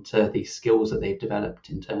hold on to these skills that they've developed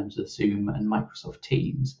in terms of Zoom and Microsoft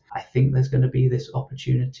Teams, I think there's going to be this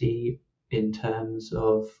opportunity in terms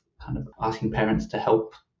of kind of asking parents to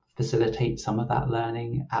help facilitate some of that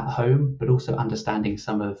learning at home, but also understanding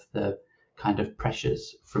some of the kind of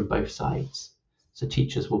pressures from both sides. So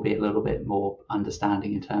teachers will be a little bit more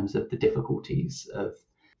understanding in terms of the difficulties of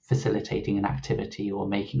facilitating an activity or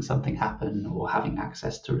making something happen or having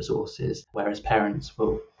access to resources, whereas parents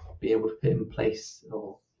will be able to put in place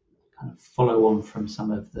or kind of follow on from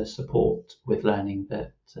some of the support with learning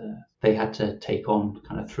that they had to take on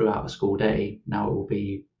kind of throughout a school day. Now it will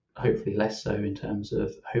be hopefully less so in terms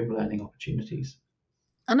of home learning opportunities.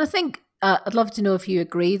 And I think I'd love to know if you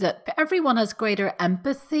agree that everyone has greater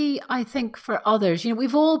empathy, I think, for others.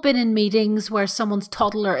 We've all been in meetings where someone's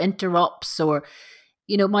toddler interrupts, or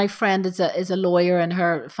my friend is a lawyer and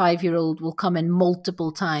her 5-year-old will come in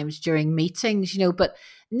multiple times during meetings, but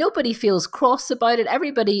nobody feels cross about it.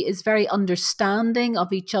 Everybody is very understanding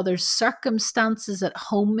of each other's circumstances at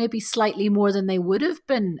home, maybe slightly more than they would have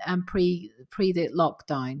been pre the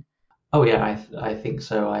lockdown. Oh yeah, I think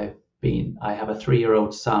so. I have a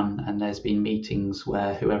 3-year-old son, and there's been meetings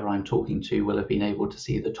where whoever I'm talking to will have been able to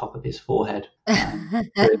see the top of his forehead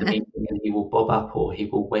during the meeting, and he will bob up or he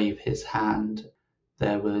will wave his hand.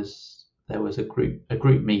 There was a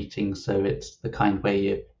group meeting, so it's the kind where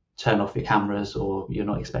you turn off your cameras or you're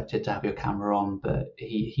not expected to have your camera on, but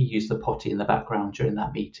he used the potty in the background during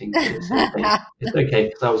that meeting. It's okay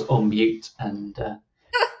because I was on mute, and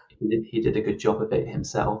he did a good job of it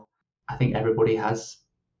himself. I think everybody has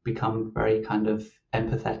become very kind of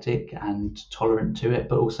empathetic and tolerant to it,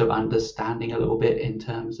 but also understanding a little bit in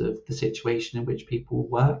terms of the situation in which people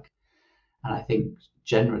work. And I think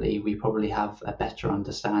generally we probably have a better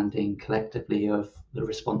understanding collectively of the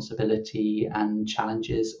responsibility and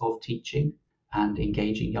challenges of teaching and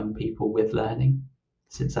engaging young people with learning,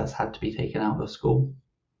 since that's had to be taken out of school.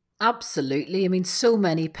 Absolutely. I mean, so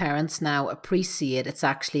many parents now appreciate it's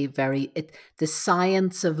actually the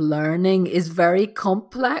science of learning is very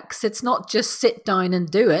complex. It's not just sit down and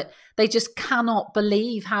do it. They just cannot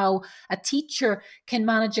believe how a teacher can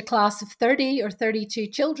manage a class of 30 or 32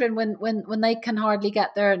 children when they can hardly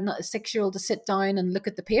get their 6-year-old to sit down and look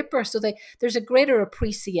at the paper. So there's a greater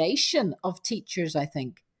appreciation of teachers, I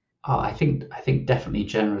think. Oh, I think definitely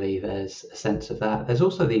generally there's a sense of that. There's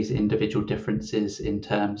also these individual differences in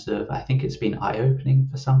terms of, I think it's been eye-opening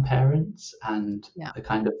for some parents, and the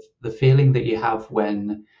kind of the feeling that you have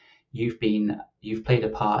when you've played a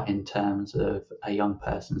part in terms of a young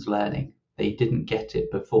person's learning. They didn't get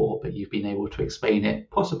it before, but you've been able to explain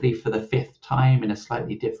it possibly for the 5th time in a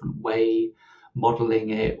slightly different way,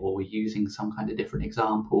 modeling it or using some kind of different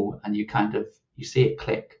example, and you see it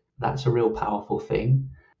click. That's a real powerful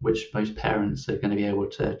thing, which most parents are going to be able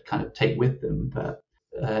to kind of take with them. But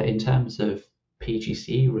in terms of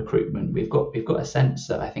PGCE recruitment, we've got a sense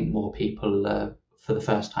that I think more people for the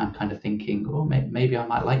first time kind of thinking, oh, maybe I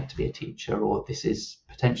might like to be a teacher, or this is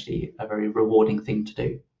potentially a very rewarding thing to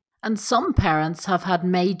do. And some parents have had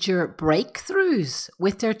major breakthroughs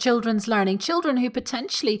with their children's learning, children who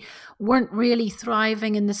potentially weren't really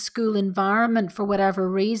thriving in the school environment for whatever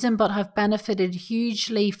reason, but have benefited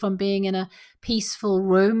hugely from being in a peaceful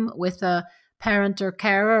room with a parent or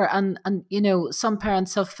carer. And some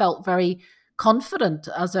parents have felt very confident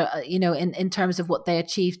in terms of what they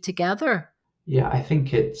achieved together. Yeah, I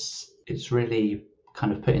think it's really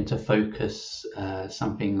kind of put into focus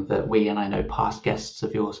something that we, and I know past guests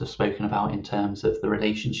of yours have spoken about, in terms of the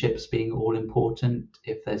relationships being all important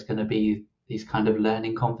if there's going to be these kind of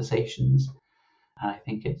learning conversations. And I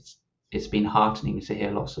think it's been heartening to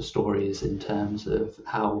hear lots of stories in terms of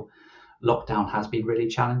how lockdown has been really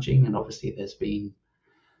challenging, and obviously there's been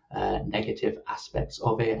negative aspects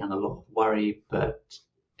of it and a lot of worry, but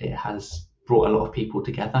it has brought a lot of people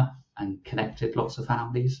together and connected lots of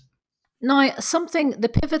families. Now,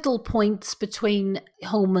 the pivotal points between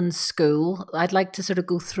home and school, I'd like to sort of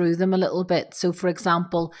go through them a little bit. So, for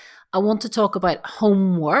example, I want to talk about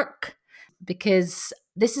homework, because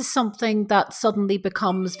this is something that suddenly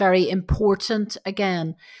becomes very important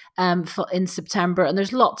again in September. And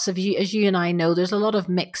there's lots of, as you and I know, there's a lot of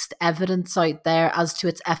mixed evidence out there as to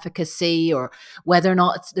its efficacy, or whether or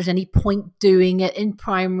not there's any point doing it in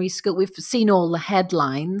primary school. We've seen all the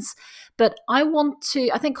headlines. But I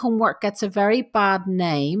think homework gets a very bad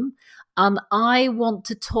name. And I want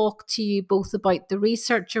to talk to you both about the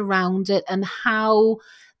research around it and how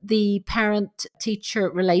the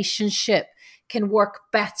parent-teacher relationship can work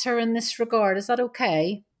better in this regard. Is that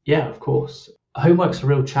okay? Yeah, of course. Homework's a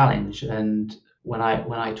real challenge, and when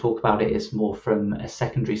I talk about it, it's more from a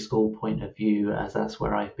secondary school point of view, as that's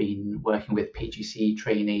where I've been working with PGCE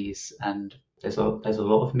trainees, and there's a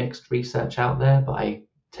lot of mixed research out there, but I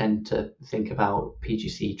tend to think about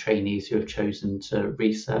PGCE trainees who have chosen to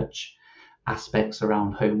research aspects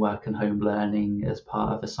around homework and home learning as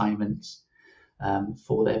part of assignments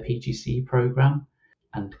for their PGCE program,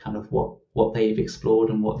 and kind of what they've explored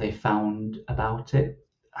and what they found about it.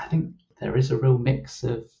 I think there is a real mix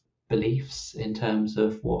of beliefs in terms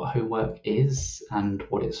of what homework is and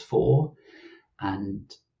what it's for,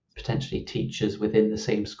 and potentially teachers within the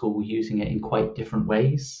same school using it in quite different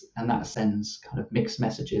ways. And that sends kind of mixed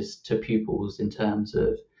messages to pupils in terms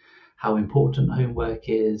of how important homework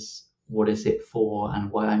is, what is it for,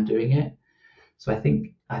 and why I'm doing it. So I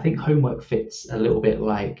think homework fits a little bit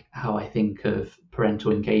like how I think of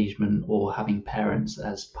parental engagement or having parents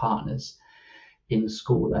as partners in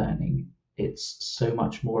school learning. It's so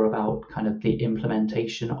much more about kind of the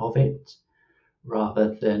implementation of it,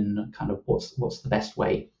 rather than kind of what's the best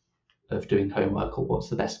way of doing homework, or what's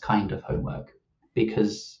the best kind of homework.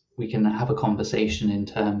 Because we can have a conversation in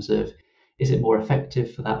terms of, is it more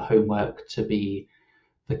effective for that homework to be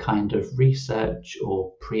the kind of research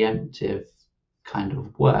or preemptive kind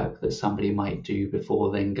of work that somebody might do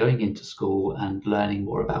before then going into school and learning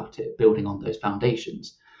more about it, building on those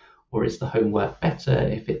foundations? Or is the homework better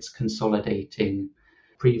if it's consolidating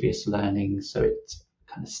previous learning so it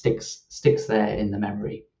kind of sticks there in the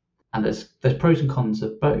memory? And there's pros and cons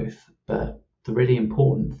of both, but the really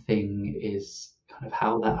important thing is kind of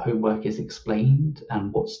how that homework is explained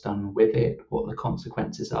and what's done with it, what the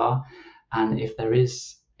consequences are, and if there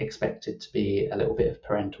is expected to be a little bit of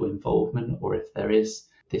parental involvement, or if there is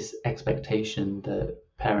this expectation that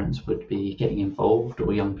parents would be getting involved,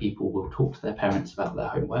 or young people will talk to their parents about their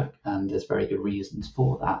homework, and there's very good reasons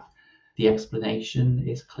for that. The explanation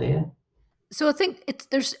is clear. So I think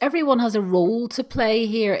everyone has a role to play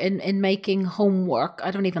here in making homework.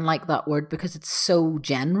 I don't even like that word because it's so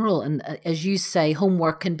general. And as you say,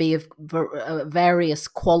 homework can be of various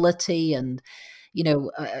quality and,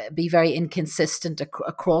 be very inconsistent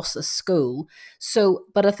across a school. So,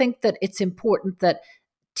 but I think that it's important that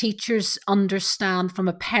teachers understand from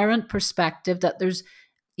a parent perspective that there's,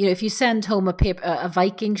 if you send home a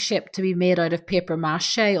Viking ship to be made out of paper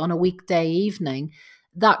mache on a weekday evening,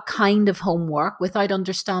 that kind of homework, without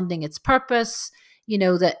understanding its purpose,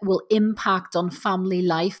 that will impact on family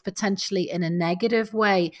life potentially in a negative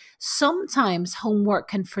way. Sometimes homework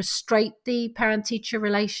can frustrate the parent-teacher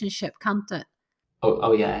relationship, can't it?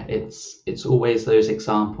 Oh yeah, it's always those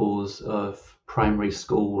examples of primary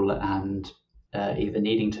school and either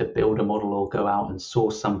needing to build a model or go out and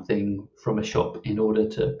source something from a shop in order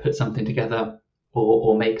to put something together,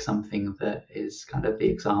 or make something that is kind of the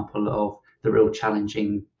example of the real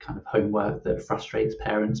challenging kind of homework that frustrates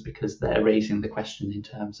parents because they're raising the question in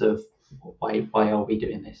terms of why are we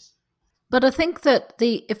doing this? But I think that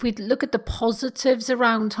if we look at the positives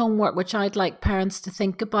around homework, which I'd like parents to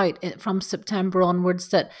think about from September onwards,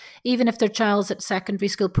 that even if their child's at secondary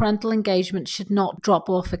school, parental engagement should not drop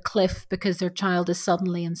off a cliff because their child is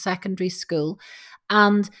suddenly in secondary school.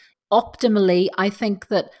 And optimally, I think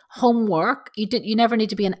that homework, you never need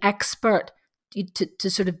to be an expert to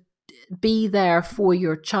sort of be there for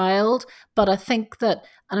your child. But I think that,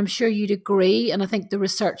 and I'm sure you'd agree, and I think the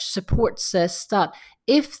research supports this, that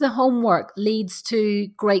if the homework leads to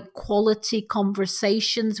great quality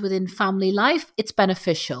conversations within family life, it's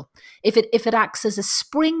beneficial. If it acts as a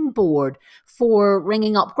springboard for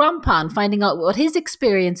ringing up grandpa and finding out what his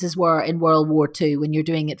experiences were in World War II when you're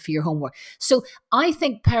doing it for your homework. So I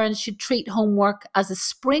think parents should treat homework as a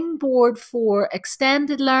springboard for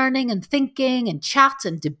extended learning and thinking and chat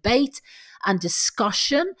and debate and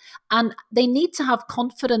discussion. And they need to have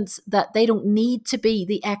confidence that they don't need to be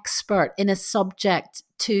the expert in a subject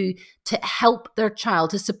to help their child,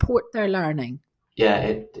 to support their learning. Yeah,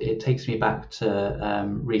 it takes me back to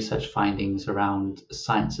research findings around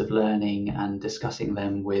science of learning and discussing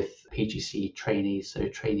them with PGC trainees, so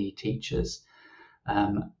trainee teachers.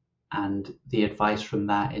 And the advice from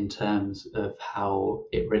that in terms of how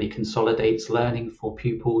it really consolidates learning for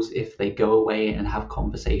pupils if they go away and have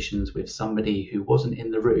conversations with somebody who wasn't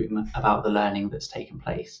in the room about the learning that's taken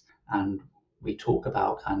place. And we talk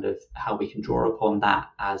about kind of how we can draw upon that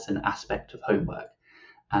as an aspect of homework.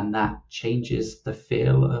 And that changes the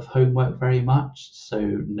feel of homework very much. So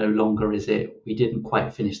no longer is it, we didn't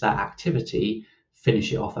quite finish that activity,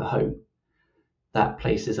 finish it off at home. That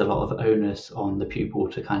places a lot of onus on the pupil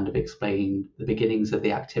to kind of explain the beginnings of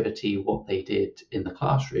the activity, what they did in the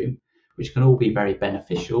classroom, which can all be very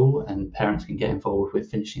beneficial, and parents can get involved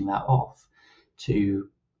with finishing that off, to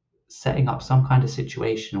setting up some kind of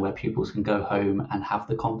situation where pupils can go home and have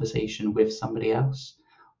the conversation with somebody else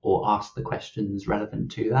or ask the questions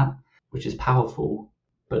relevant to that, which is powerful,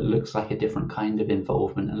 but looks like a different kind of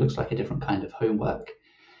involvement and looks like a different kind of homework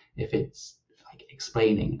if it's like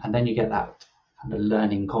explaining. And then you get that and a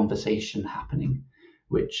learning conversation happening,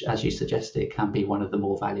 which, as you suggested, can be one of the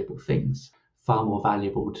more valuable things. Far more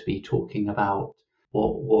valuable to be talking about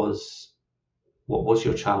what was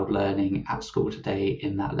your child learning at school today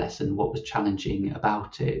in that lesson, what was challenging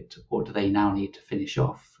about it, what do they now need to finish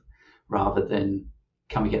off, rather than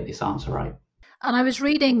can we get this answer right? And I was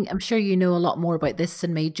reading, I'm sure you know a lot more about this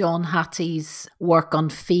than me, John Hattie's work on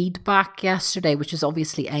feedback yesterday, which is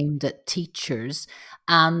obviously aimed at teachers.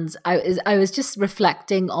 And I was just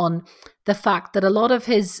reflecting on the fact that a lot of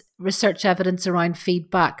his research evidence around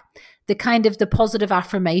feedback, the kind of the positive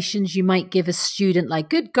affirmations you might give a student, like,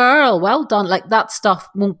 good girl, well done, like that stuff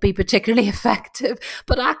won't be particularly effective.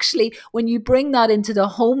 But actually, when you bring that into the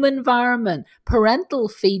home environment, parental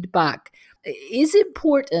feedback is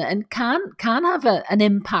important and can have an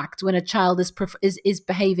impact when a child is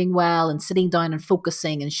behaving well and sitting down and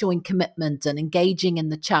focusing and showing commitment and engaging in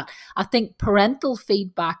the chat. I think parental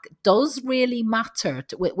feedback does really matter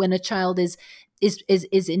when a child is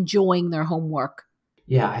enjoying their homework.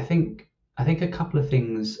 Yeah, I think a couple of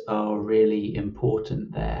things are really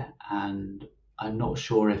important there, and I'm not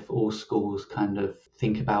sure if all schools kind of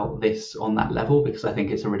think about this on that level, because I think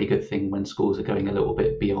it's a really good thing when schools are going a little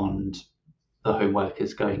bit beyond the homework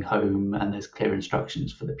is going home and there's clear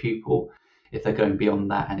instructions for the pupil. If they're going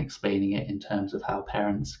beyond that and explaining it in terms of how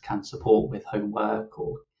parents can support with homework,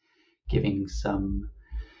 or giving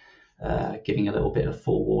a little bit of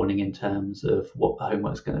forewarning in terms of what the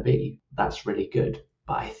homework's going to be, that's really good.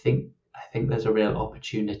 But I think there's a real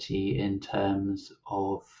opportunity in terms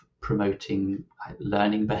of promoting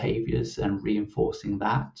learning behaviours and reinforcing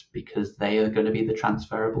that, because they are going to be the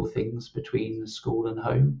transferable things between school and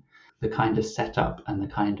home. The kind of setup and the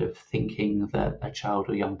kind of thinking that a child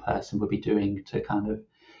or young person would be doing to kind of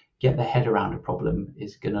get their head around a problem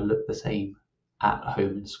is going to look the same at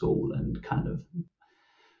home and school. And kind of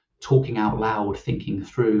talking out loud, thinking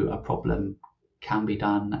through a problem can be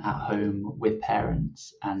done at home with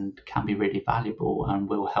parents and can be really valuable and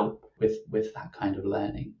will help with that kind of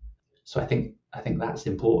learning. So I think that's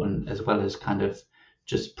important, as well as kind of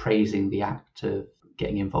just praising the act of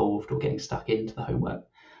getting involved or getting stuck into the homework.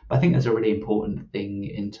 But I think there's a really important thing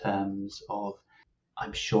in terms of,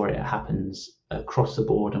 I'm sure it happens across the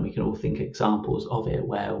board, and we can all think examples of it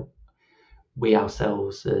where we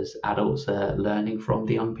ourselves as adults are learning from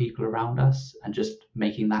the young people around us and just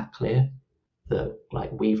making that clear that,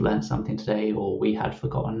 like, we've learned something today or we had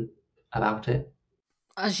forgotten about it.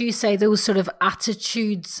 As you say, those sort of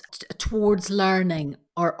attitudes towards learning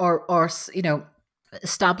or you know,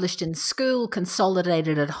 established in school,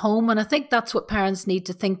 consolidated at home. And I think that's what parents need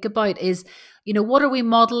to think about is, what are we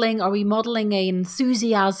modeling? Are we modeling an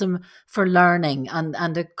enthusiasm for learning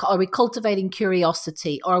are we cultivating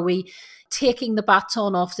curiosity? Are we taking the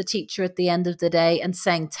baton off the teacher at the end of the day and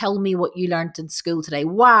saying, tell me what you learned in school today?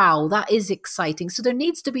 Wow, that is exciting. So there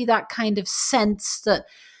needs to be that kind of sense that,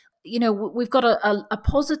 we've got a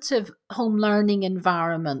positive home learning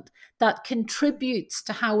environment that contributes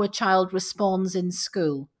to how a child responds in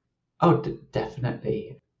school. Oh,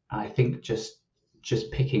 definitely. I think just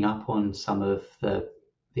picking up on some of the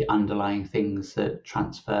underlying things that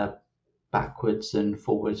transfer backwards and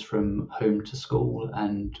forwards from home to school,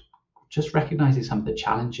 and just recognizing some of the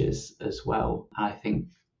challenges as well. I think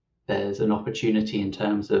there's an opportunity in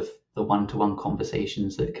terms of the one-to-one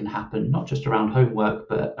conversations that can happen, not just around homework,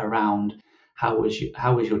 but around how was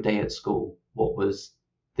your day at school? What was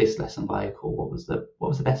this lesson like? Or what was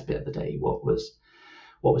the best bit of the day? What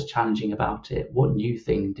was challenging about it? What new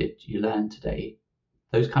thing did you learn today?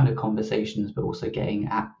 Those kind of conversations, but also getting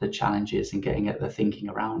at the challenges and getting at the thinking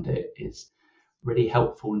around it is really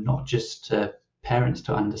helpful, not just to parents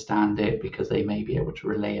to understand it because they may be able to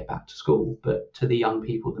relay it back to school, but to the young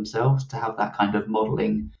people themselves to have that kind of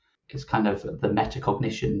modeling. It's kind of the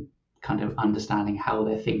metacognition, kind of understanding how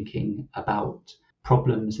they're thinking about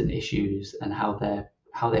problems and issues and how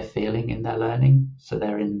they're feeling in their learning, so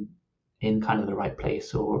they're in kind of the right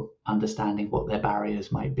place, or understanding what their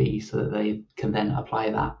barriers might be so that they can then apply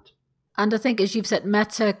that. And I think, as you've said,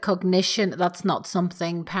 metacognition, that's not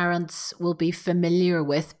something parents will be familiar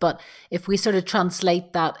with. But if we sort of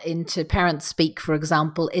translate that into parent speak, for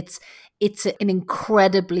example, it's an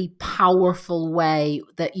incredibly powerful way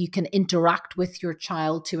that you can interact with your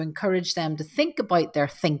child to encourage them to think about their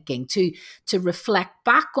thinking, to reflect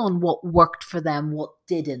back on what worked for them, what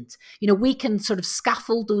didn't. We can sort of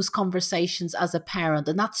scaffold those conversations as a parent,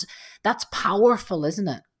 and that's powerful, isn't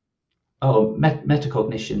it? Oh,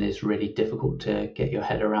 metacognition is really difficult to get your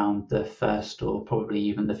head around the first or probably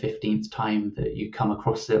even the 15th time that you come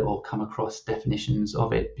across it or come across definitions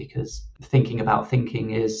of it, because thinking about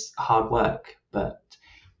thinking is hard work, but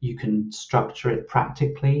you can structure it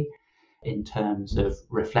practically in terms of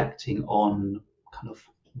reflecting on kind of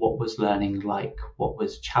what was learning like, what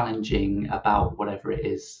was challenging about whatever it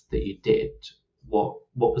is that you did, what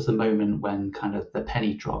was the moment when kind of the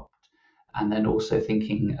penny dropped. And then also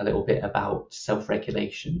thinking a little bit about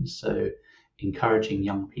self-regulation. So encouraging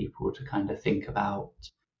young people to kind of think about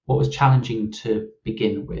what was challenging to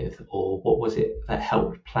begin with, or what was it that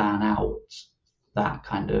helped plan out that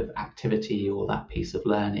kind of activity or that piece of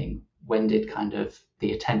learning? When did kind of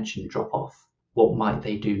the attention drop off? What might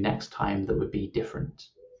they do next time that would be different?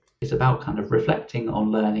 It's about kind of reflecting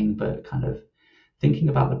on learning, but kind of thinking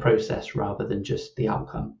about the process rather than just the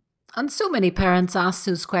outcome. And so many parents ask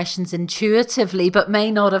those questions intuitively, but may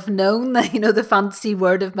not have known the fancy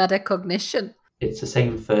word of metacognition. It's the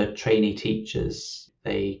same for trainee teachers.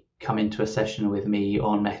 They come into a session with me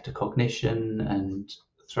on metacognition and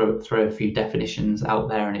throw a few definitions out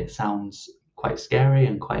there, and it sounds quite scary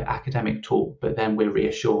and quite academic talk, but then we're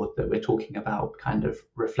reassured that we're talking about kind of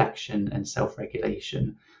reflection and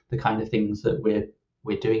self-regulation, the kind of things that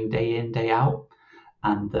we're doing day in, day out,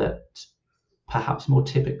 and that perhaps more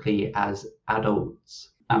typically as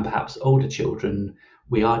adults and perhaps older children,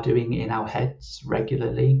 we are doing in our heads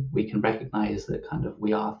regularly. We can recognize that kind of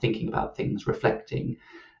we are thinking about things, reflecting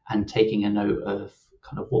and taking a note of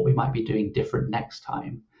kind of what we might be doing different next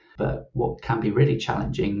time. But what can be really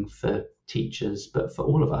challenging for teachers, but for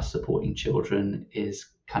all of us supporting children, is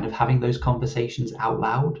kind of having those conversations out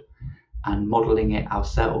loud and modeling it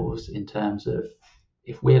ourselves in terms of,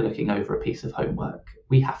 if we're looking over a piece of homework,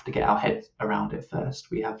 we have to get our head around it first.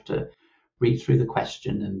 We have to read through the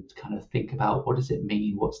question and kind of think about, what does it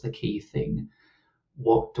mean? What's the key thing?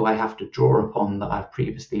 What do I have to draw upon that I've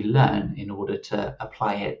previously learned in order to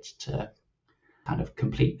apply it to kind of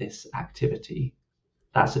complete this activity?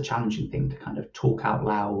 That's a challenging thing to kind of talk out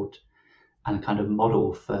loud and kind of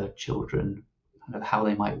model for children kind of how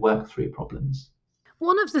they might work through problems.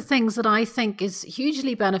 One of the things that I think is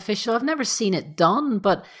hugely beneficial, I've never seen it done,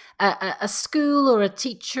 but a school or a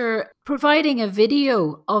teacher providing a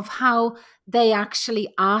video of how they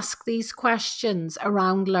actually ask these questions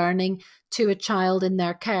around learning to a child in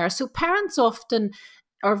their care. So parents often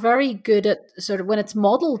are very good at sort of, when it's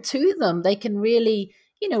modeled to them, they can really,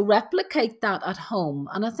 replicate that at home.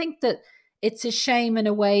 And I think that it's a shame in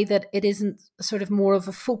a way that it isn't sort of more of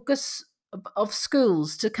a focus of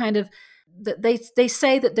schools to kind of, they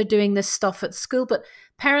say that they're doing this stuff at school, but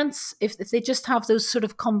parents, if they just have those sort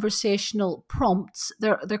of conversational prompts,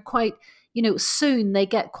 they're quite soon they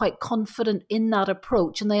get quite confident in that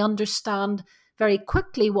approach and they understand very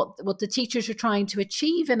quickly what the teachers are trying to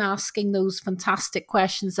achieve in asking those fantastic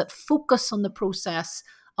questions that focus on the process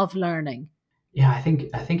of learning. Yeah, I think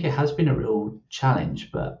it has been a real challenge,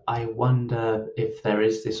 but I wonder if there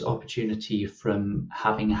is this opportunity from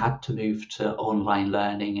having had to move to online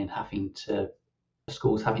learning and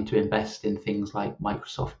schools having to invest in things like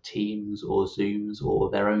Microsoft Teams or Zooms or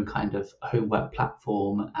their own kind of homework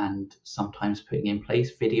platform, and sometimes putting in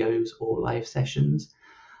place videos or live sessions.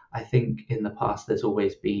 I think in the past there's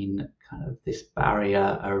always been kind of this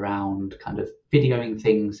barrier around kind of videoing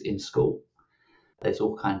things in school. There's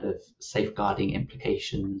all kind of safeguarding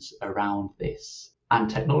implications around this and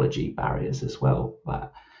technology barriers as well.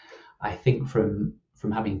 But I think from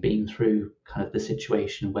having been through kind of the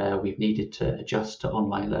situation where we've needed to adjust to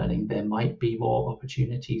online learning, there might be more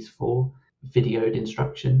opportunities for videoed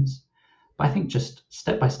instructions. But I think just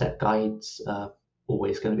step-by-step guides are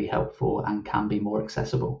always going to be helpful and can be more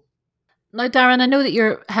accessible. Now, Darren, I know that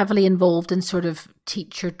you're heavily involved in sort of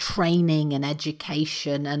teacher training and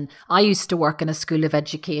education. And I used to work in a school of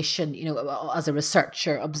education, as a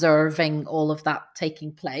researcher, observing all of that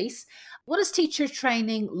taking place. What is teacher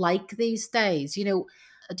training like these days?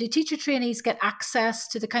 Do teacher trainees get access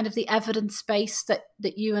to the kind of the evidence base that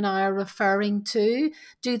you and I are referring to?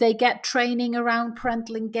 Do they get training around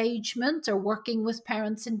parental engagement or working with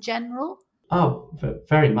parents in general? Oh,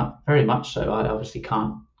 very much so. I obviously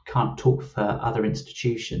can't talk for other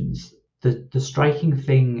institutions. The striking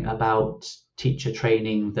thing about teacher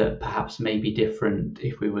training that perhaps may be different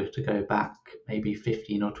if we were to go back maybe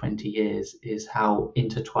 15 or 20 years is how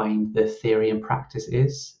intertwined the theory and practice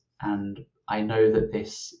is. And I know that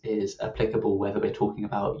this is applicable whether we're talking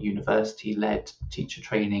about university-led teacher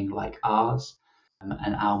training like ours,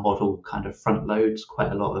 and our model kind of front loads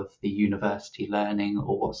quite a lot of the university learning,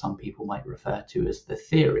 or what some people might refer to as the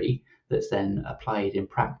theory that's then applied in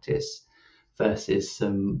practice, versus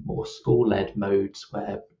some more school-led modes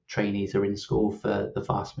where trainees are in school for the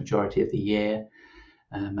vast majority of the year,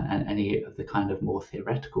 and any of the kind of more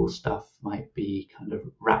theoretical stuff might be kind of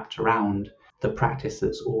wrapped around the practice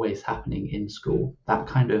that's always happening in school. That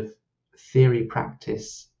kind of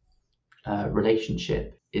theory-practice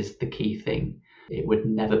relationship is the key thing. It would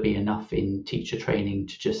never be enough in teacher training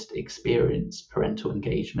to just experience parental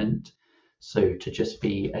engagement. So to just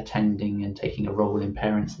be attending and taking a role in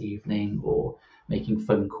parents' evening or making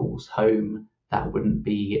phone calls home, that wouldn't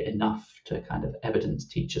be enough to kind of evidence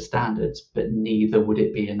teacher standards, but neither would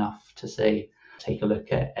it be enough to say, take a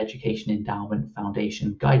look at Education Endowment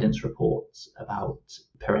Foundation guidance reports about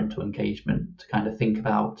parental engagement to kind of think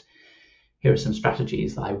about, here are some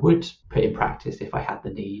strategies that I would put in practice if I had the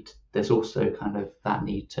need. There's also kind of that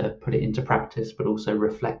need to put it into practice, but also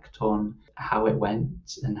reflect on how it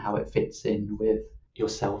went and how it fits in with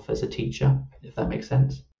yourself as a teacher, if that makes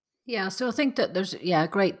sense. Yeah, so I think that there's a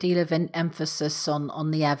great deal of emphasis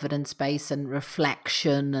on the evidence base and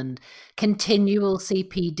reflection and continual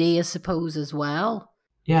CPD, I suppose, as well.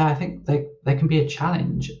 Yeah, I think there can be a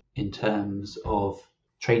challenge in terms of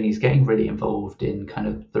trainees getting really involved in kind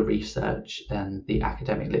of the research and the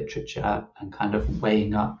academic literature and kind of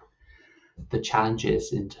weighing up the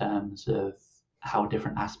challenges in terms of how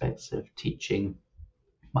different aspects of teaching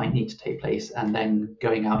might need to take place, and then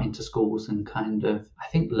going out into schools and kind of, I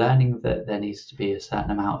think, learning that there needs to be a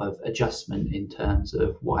certain amount of adjustment in terms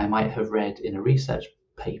of what I might have read in a research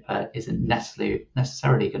paper isn't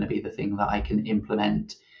necessarily going to be the thing that I can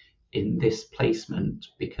implement in this placement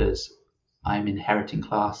because I'm inheriting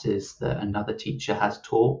classes that another teacher has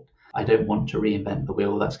taught. I don't want to reinvent the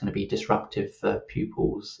wheel. That's going to be disruptive for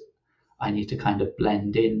pupils. I need to kind of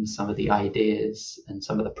blend in some of the ideas and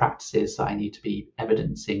some of the practices that I need to be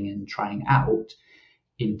evidencing and trying out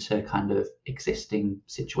into kind of existing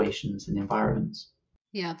situations and environments.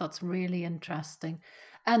 Yeah, that's really interesting.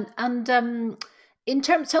 And in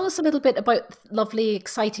terms, tell us a little bit about lovely,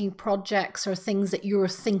 exciting projects or things that you're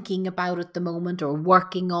thinking about at the moment or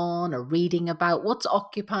working on or reading about. What's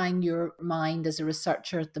occupying your mind as a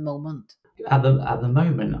researcher at the moment? At the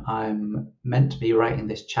moment, I'm meant to be writing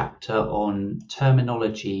this chapter on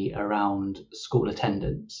terminology around school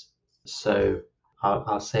attendance. So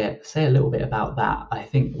I'll say a little bit about that. I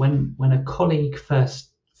think when a colleague first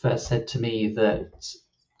said to me that,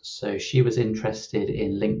 so she was interested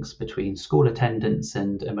in links between school attendance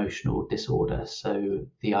and emotional disorder. So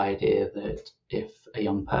the idea that if a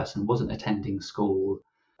young person wasn't attending school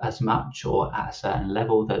as much or at a certain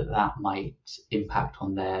level, that might impact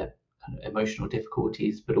on their kind of emotional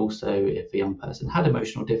difficulties, but also if a young person had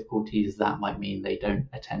emotional difficulties, that might mean they don't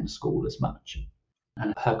attend school as much.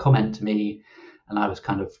 And her comment to me, and I was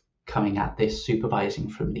kind of coming at this supervising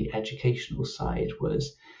from the educational side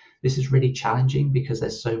was this is really challenging because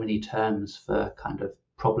there's so many terms for kind of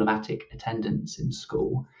problematic attendance in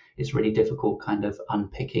school. It's really difficult kind of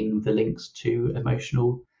unpicking the links to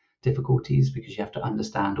emotional difficulties because you have to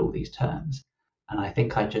understand all these terms. And I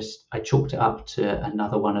think I chalked it up to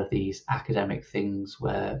another one of these academic things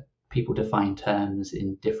where people define terms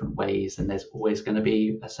in different ways, and there's always going to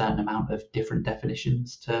be a certain amount of different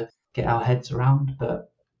definitions to get our heads around.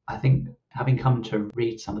 But I think having come to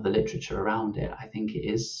read some of the literature around it, I think it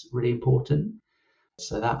is really important.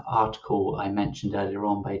 So that article I mentioned earlier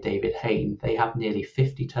on by David Hain, they have nearly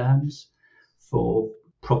 50 terms for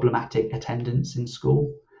problematic attendance in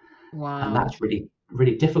school. Wow. And that's really,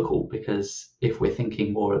 really difficult because if we're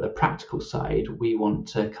thinking more at the practical side, we want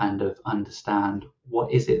to kind of understand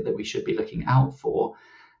what is it that we should be looking out for?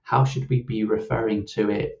 How should we be referring to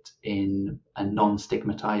it in a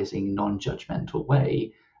non-stigmatizing, non-judgmental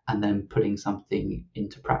way, and then putting something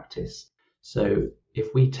into practice? So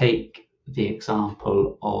if we take the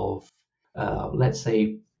example of, let's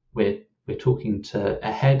say we're talking to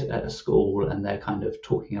a head at a school and they're kind of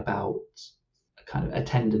talking about kind of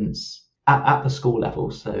attendance at the school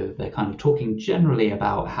level. So they're kind of talking generally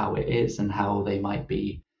about how it is and how they might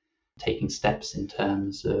be taking steps in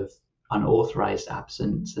terms of unauthorized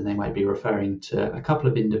absence, and they might be referring to a couple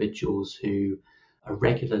of individuals who are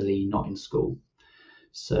regularly not in school.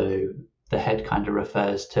 So the head kind of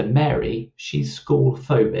refers to Mary, she's school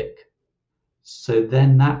phobic. So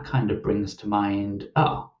then that kind of brings to mind,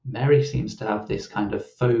 Mary seems to have this kind of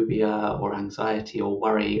phobia or anxiety or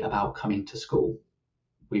worry about coming to school.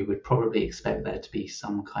 We would probably expect there to be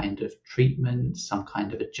some kind of treatment, some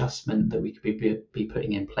kind of adjustment that we could be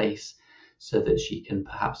putting in place so that she can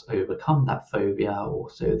perhaps overcome that phobia, or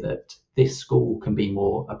so that this school can be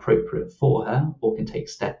more appropriate for her or can take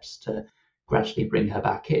steps to gradually bring her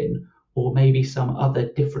back in. Or maybe some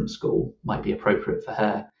other different school might be appropriate for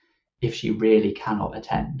her if she really cannot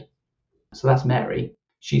attend. So that's Mary.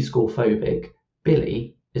 She's school phobic.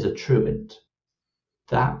 Billy is a truant.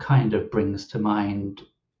 That kind of brings to mind,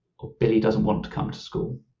 Billy doesn't want to come to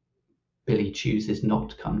school. Billy chooses not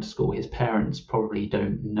to come to school. His parents probably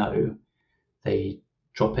don't know. They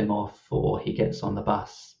drop him off or he gets on the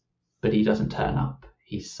bus, but he doesn't turn up.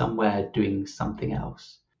 He's somewhere doing something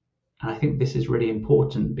else. And I think this is really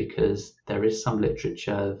important because there is some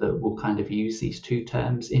literature that will kind of use these two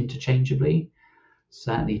terms interchangeably.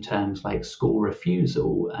 Certainly terms like school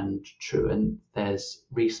refusal and truant, there's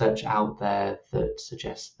research out there that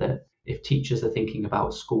suggests that if teachers are thinking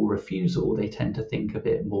about school refusal, they tend to think of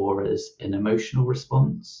it more as an emotional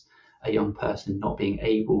response, a young person not being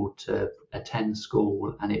able to attend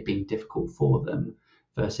school and it being difficult for them,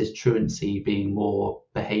 versus truancy being more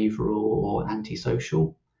behavioural or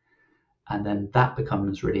antisocial. And then that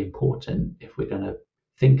becomes really important if we're going to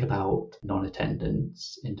think about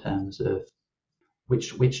non-attendance in terms of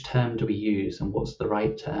which term do we use and what's the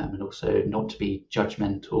right term, and also not to be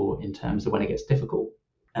judgmental in terms of when it gets difficult.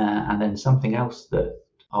 And then something else that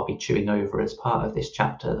I'll be chewing over as part of this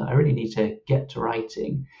chapter that I really need to get to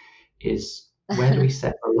writing is where do we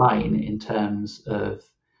set the line in terms of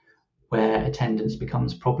where attendance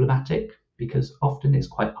becomes problematic? Because often it's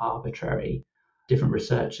quite arbitrary. Different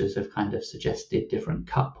researchers have kind of suggested different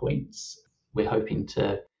cut points. We're hoping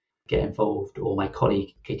to get involved, or my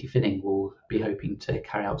colleague Katie Finning will be hoping to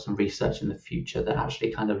carry out some research in the future that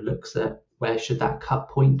actually kind of looks at where should that cut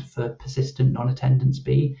point for persistent non-attendance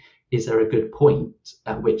be? Is there a good point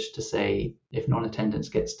at which to say if non-attendance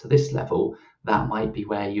gets to this level, that might be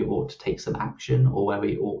where you ought to take some action, or where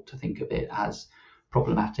we ought to think of it as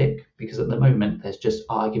problematic? Because at the moment there's just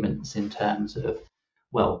arguments in terms of,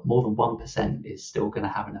 well, more than 1% is still going to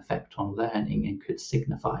have an effect on learning and could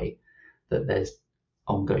signify that there's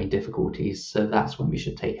ongoing difficulties. So that's when we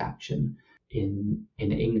should take action. In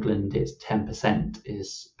England, it's 10%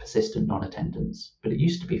 is persistent non-attendance, but it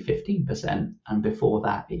used to be 15%. And before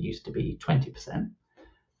that, it used to be 20%.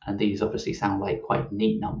 And these obviously sound like quite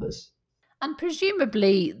neat numbers. And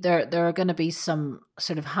presumably there are going to be some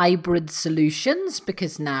sort of hybrid solutions,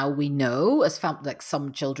 because now we know, as like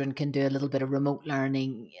some children can do a little bit of remote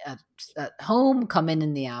learning at home, come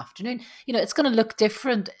in the afternoon. You know, it's going to look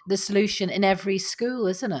different, the solution in every school,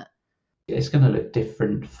 isn't it? It's going to look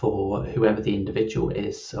different for whoever the individual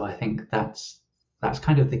is. So I think that's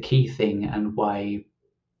kind of the key thing, and why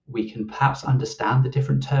we can perhaps understand the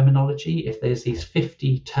different terminology. If there's these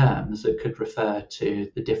 50 terms that could refer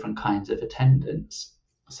to the different kinds of attendance,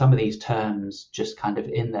 some of these terms just kind of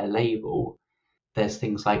in their label, there's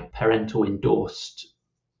things like parental endorsed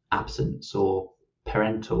absence or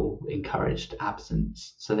parental encouraged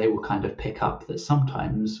absence. So they will kind of pick up that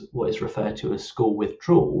sometimes what is referred to as school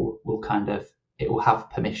withdrawal it will have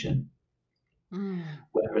permission.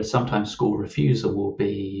 Whereas sometimes school refusal will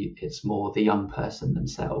be, it's more the young person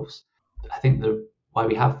themselves. I think why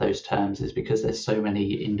we have those terms is because there's so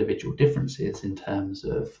many individual differences in terms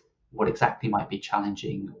of what exactly might be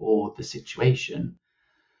challenging or the situation.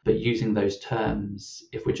 But using those terms,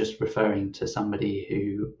 if we're just referring to somebody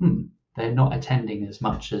who they're not attending as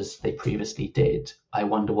much as they previously did, I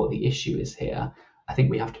wonder what the issue is here. I think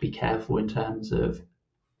we have to be careful in terms of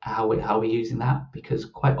how we're using that, because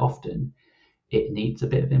quite often it needs a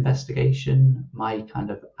bit of investigation. My kind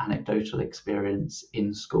of anecdotal experience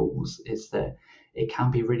in schools is that it can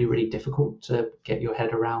be really, really difficult to get your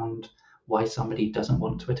head around why somebody doesn't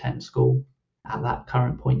want to attend school at that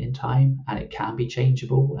current point in time, and it can be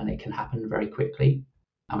changeable and it can happen very quickly,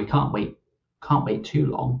 and we can't wait too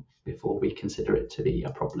long before we consider it to be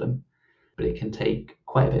a problem. But it can take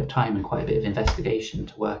quite a bit of time and quite a bit of investigation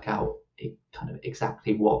to work out kind of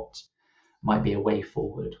exactly what might be a way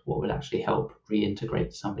forward, what would actually help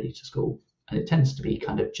reintegrate somebody to school. And it tends to be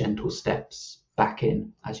kind of gentle steps back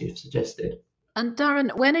in, as you've suggested. And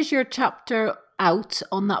Darren, when is your chapter out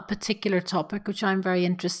on that particular topic, which I'm very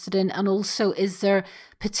interested in? And also, is there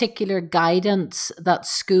particular guidance that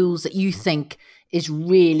schools that you think is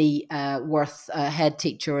really worth a head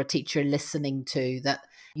teacher or a teacher listening to, that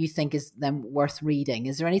you think is then worth reading?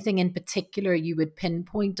 Is there anything in particular you would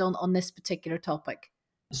pinpoint on this particular topic?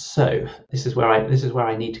 So this is where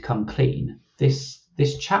I need to come clean. This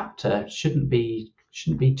chapter shouldn't be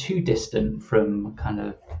too distant from kind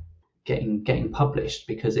of getting published,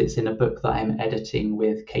 because it's in a book that I'm editing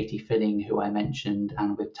with Katie Finning, who I mentioned,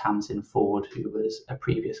 and with Tamsin Ford, who was a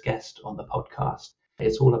previous guest on the podcast.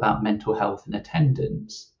 It's all about mental health and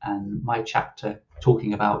attendance, and my chapter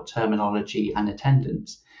talking about terminology and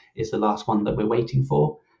attendance is the last one that we're waiting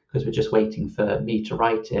for, because we're just waiting for me to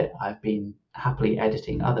write it. I've been happily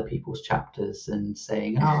editing other people's chapters and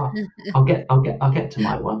saying, I'll get to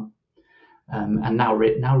my one, and now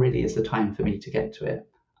really is the time for me to get to it.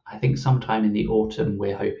 I think sometime in the autumn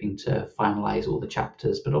we're hoping to finalise all the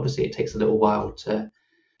chapters, but obviously it takes a little while to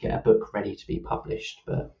get a book ready to be published.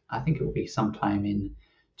 But I think it will be sometime in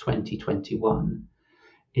 2021.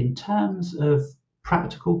 In terms of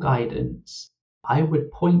practical guidance, I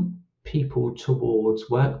would point people towards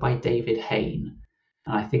work by David Hain.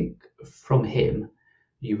 And I think from him,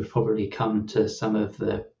 you would probably come to some of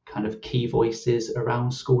the kind of key voices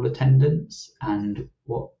around school attendance. And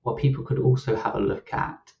what people could also have a look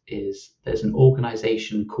at is there's an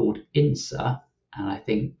organisation called INSA, and I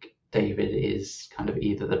think David is kind of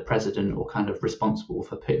either the president or kind of responsible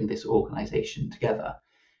for putting this organisation together.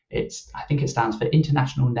 I think it stands for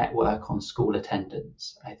International Network on School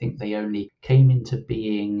Attendance. I think they only came into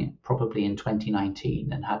being probably in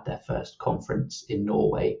 2019 and had their first conference in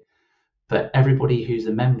Norway. But everybody who's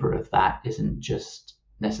a member of that isn't just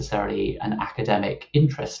necessarily an academic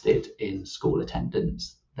interested in school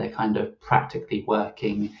attendance. They're kind of practically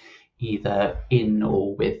working either in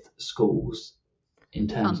or with schools in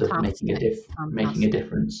terms of making a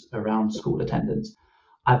difference around school attendance.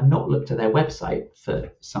 I've not looked at their website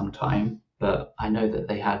for some time, but I know that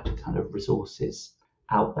they had kind of resources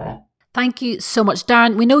out there. Thank you so much,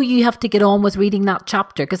 Darren. We know you have to get on with reading that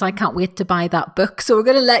chapter, because I can't wait to buy that book. So we're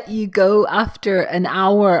going to let you go after an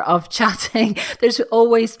hour of chatting. There's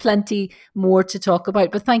always plenty more to talk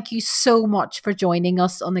about, but thank you so much for joining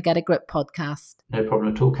us on the Get a Grip podcast. No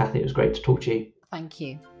problem at all, Kathy. It was great to talk to you. Thank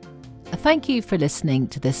you. Thank you for listening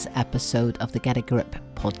to this episode of the Get a Grip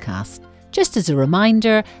podcast. Just as a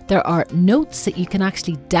reminder, there are notes that you can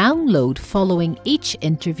actually download following each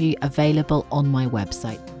interview available on my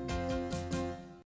website.